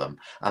discover them.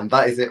 And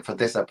that is it for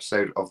this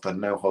episode of the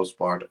No Holds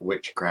Barred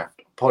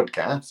Witchcraft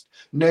podcast.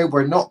 No,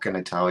 we're not going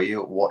to tell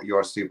you what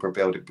your super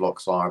building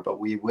blocks are, but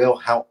we will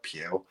help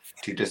you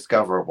to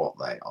discover what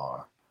they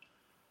are.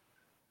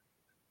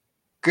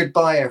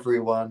 Goodbye,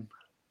 everyone.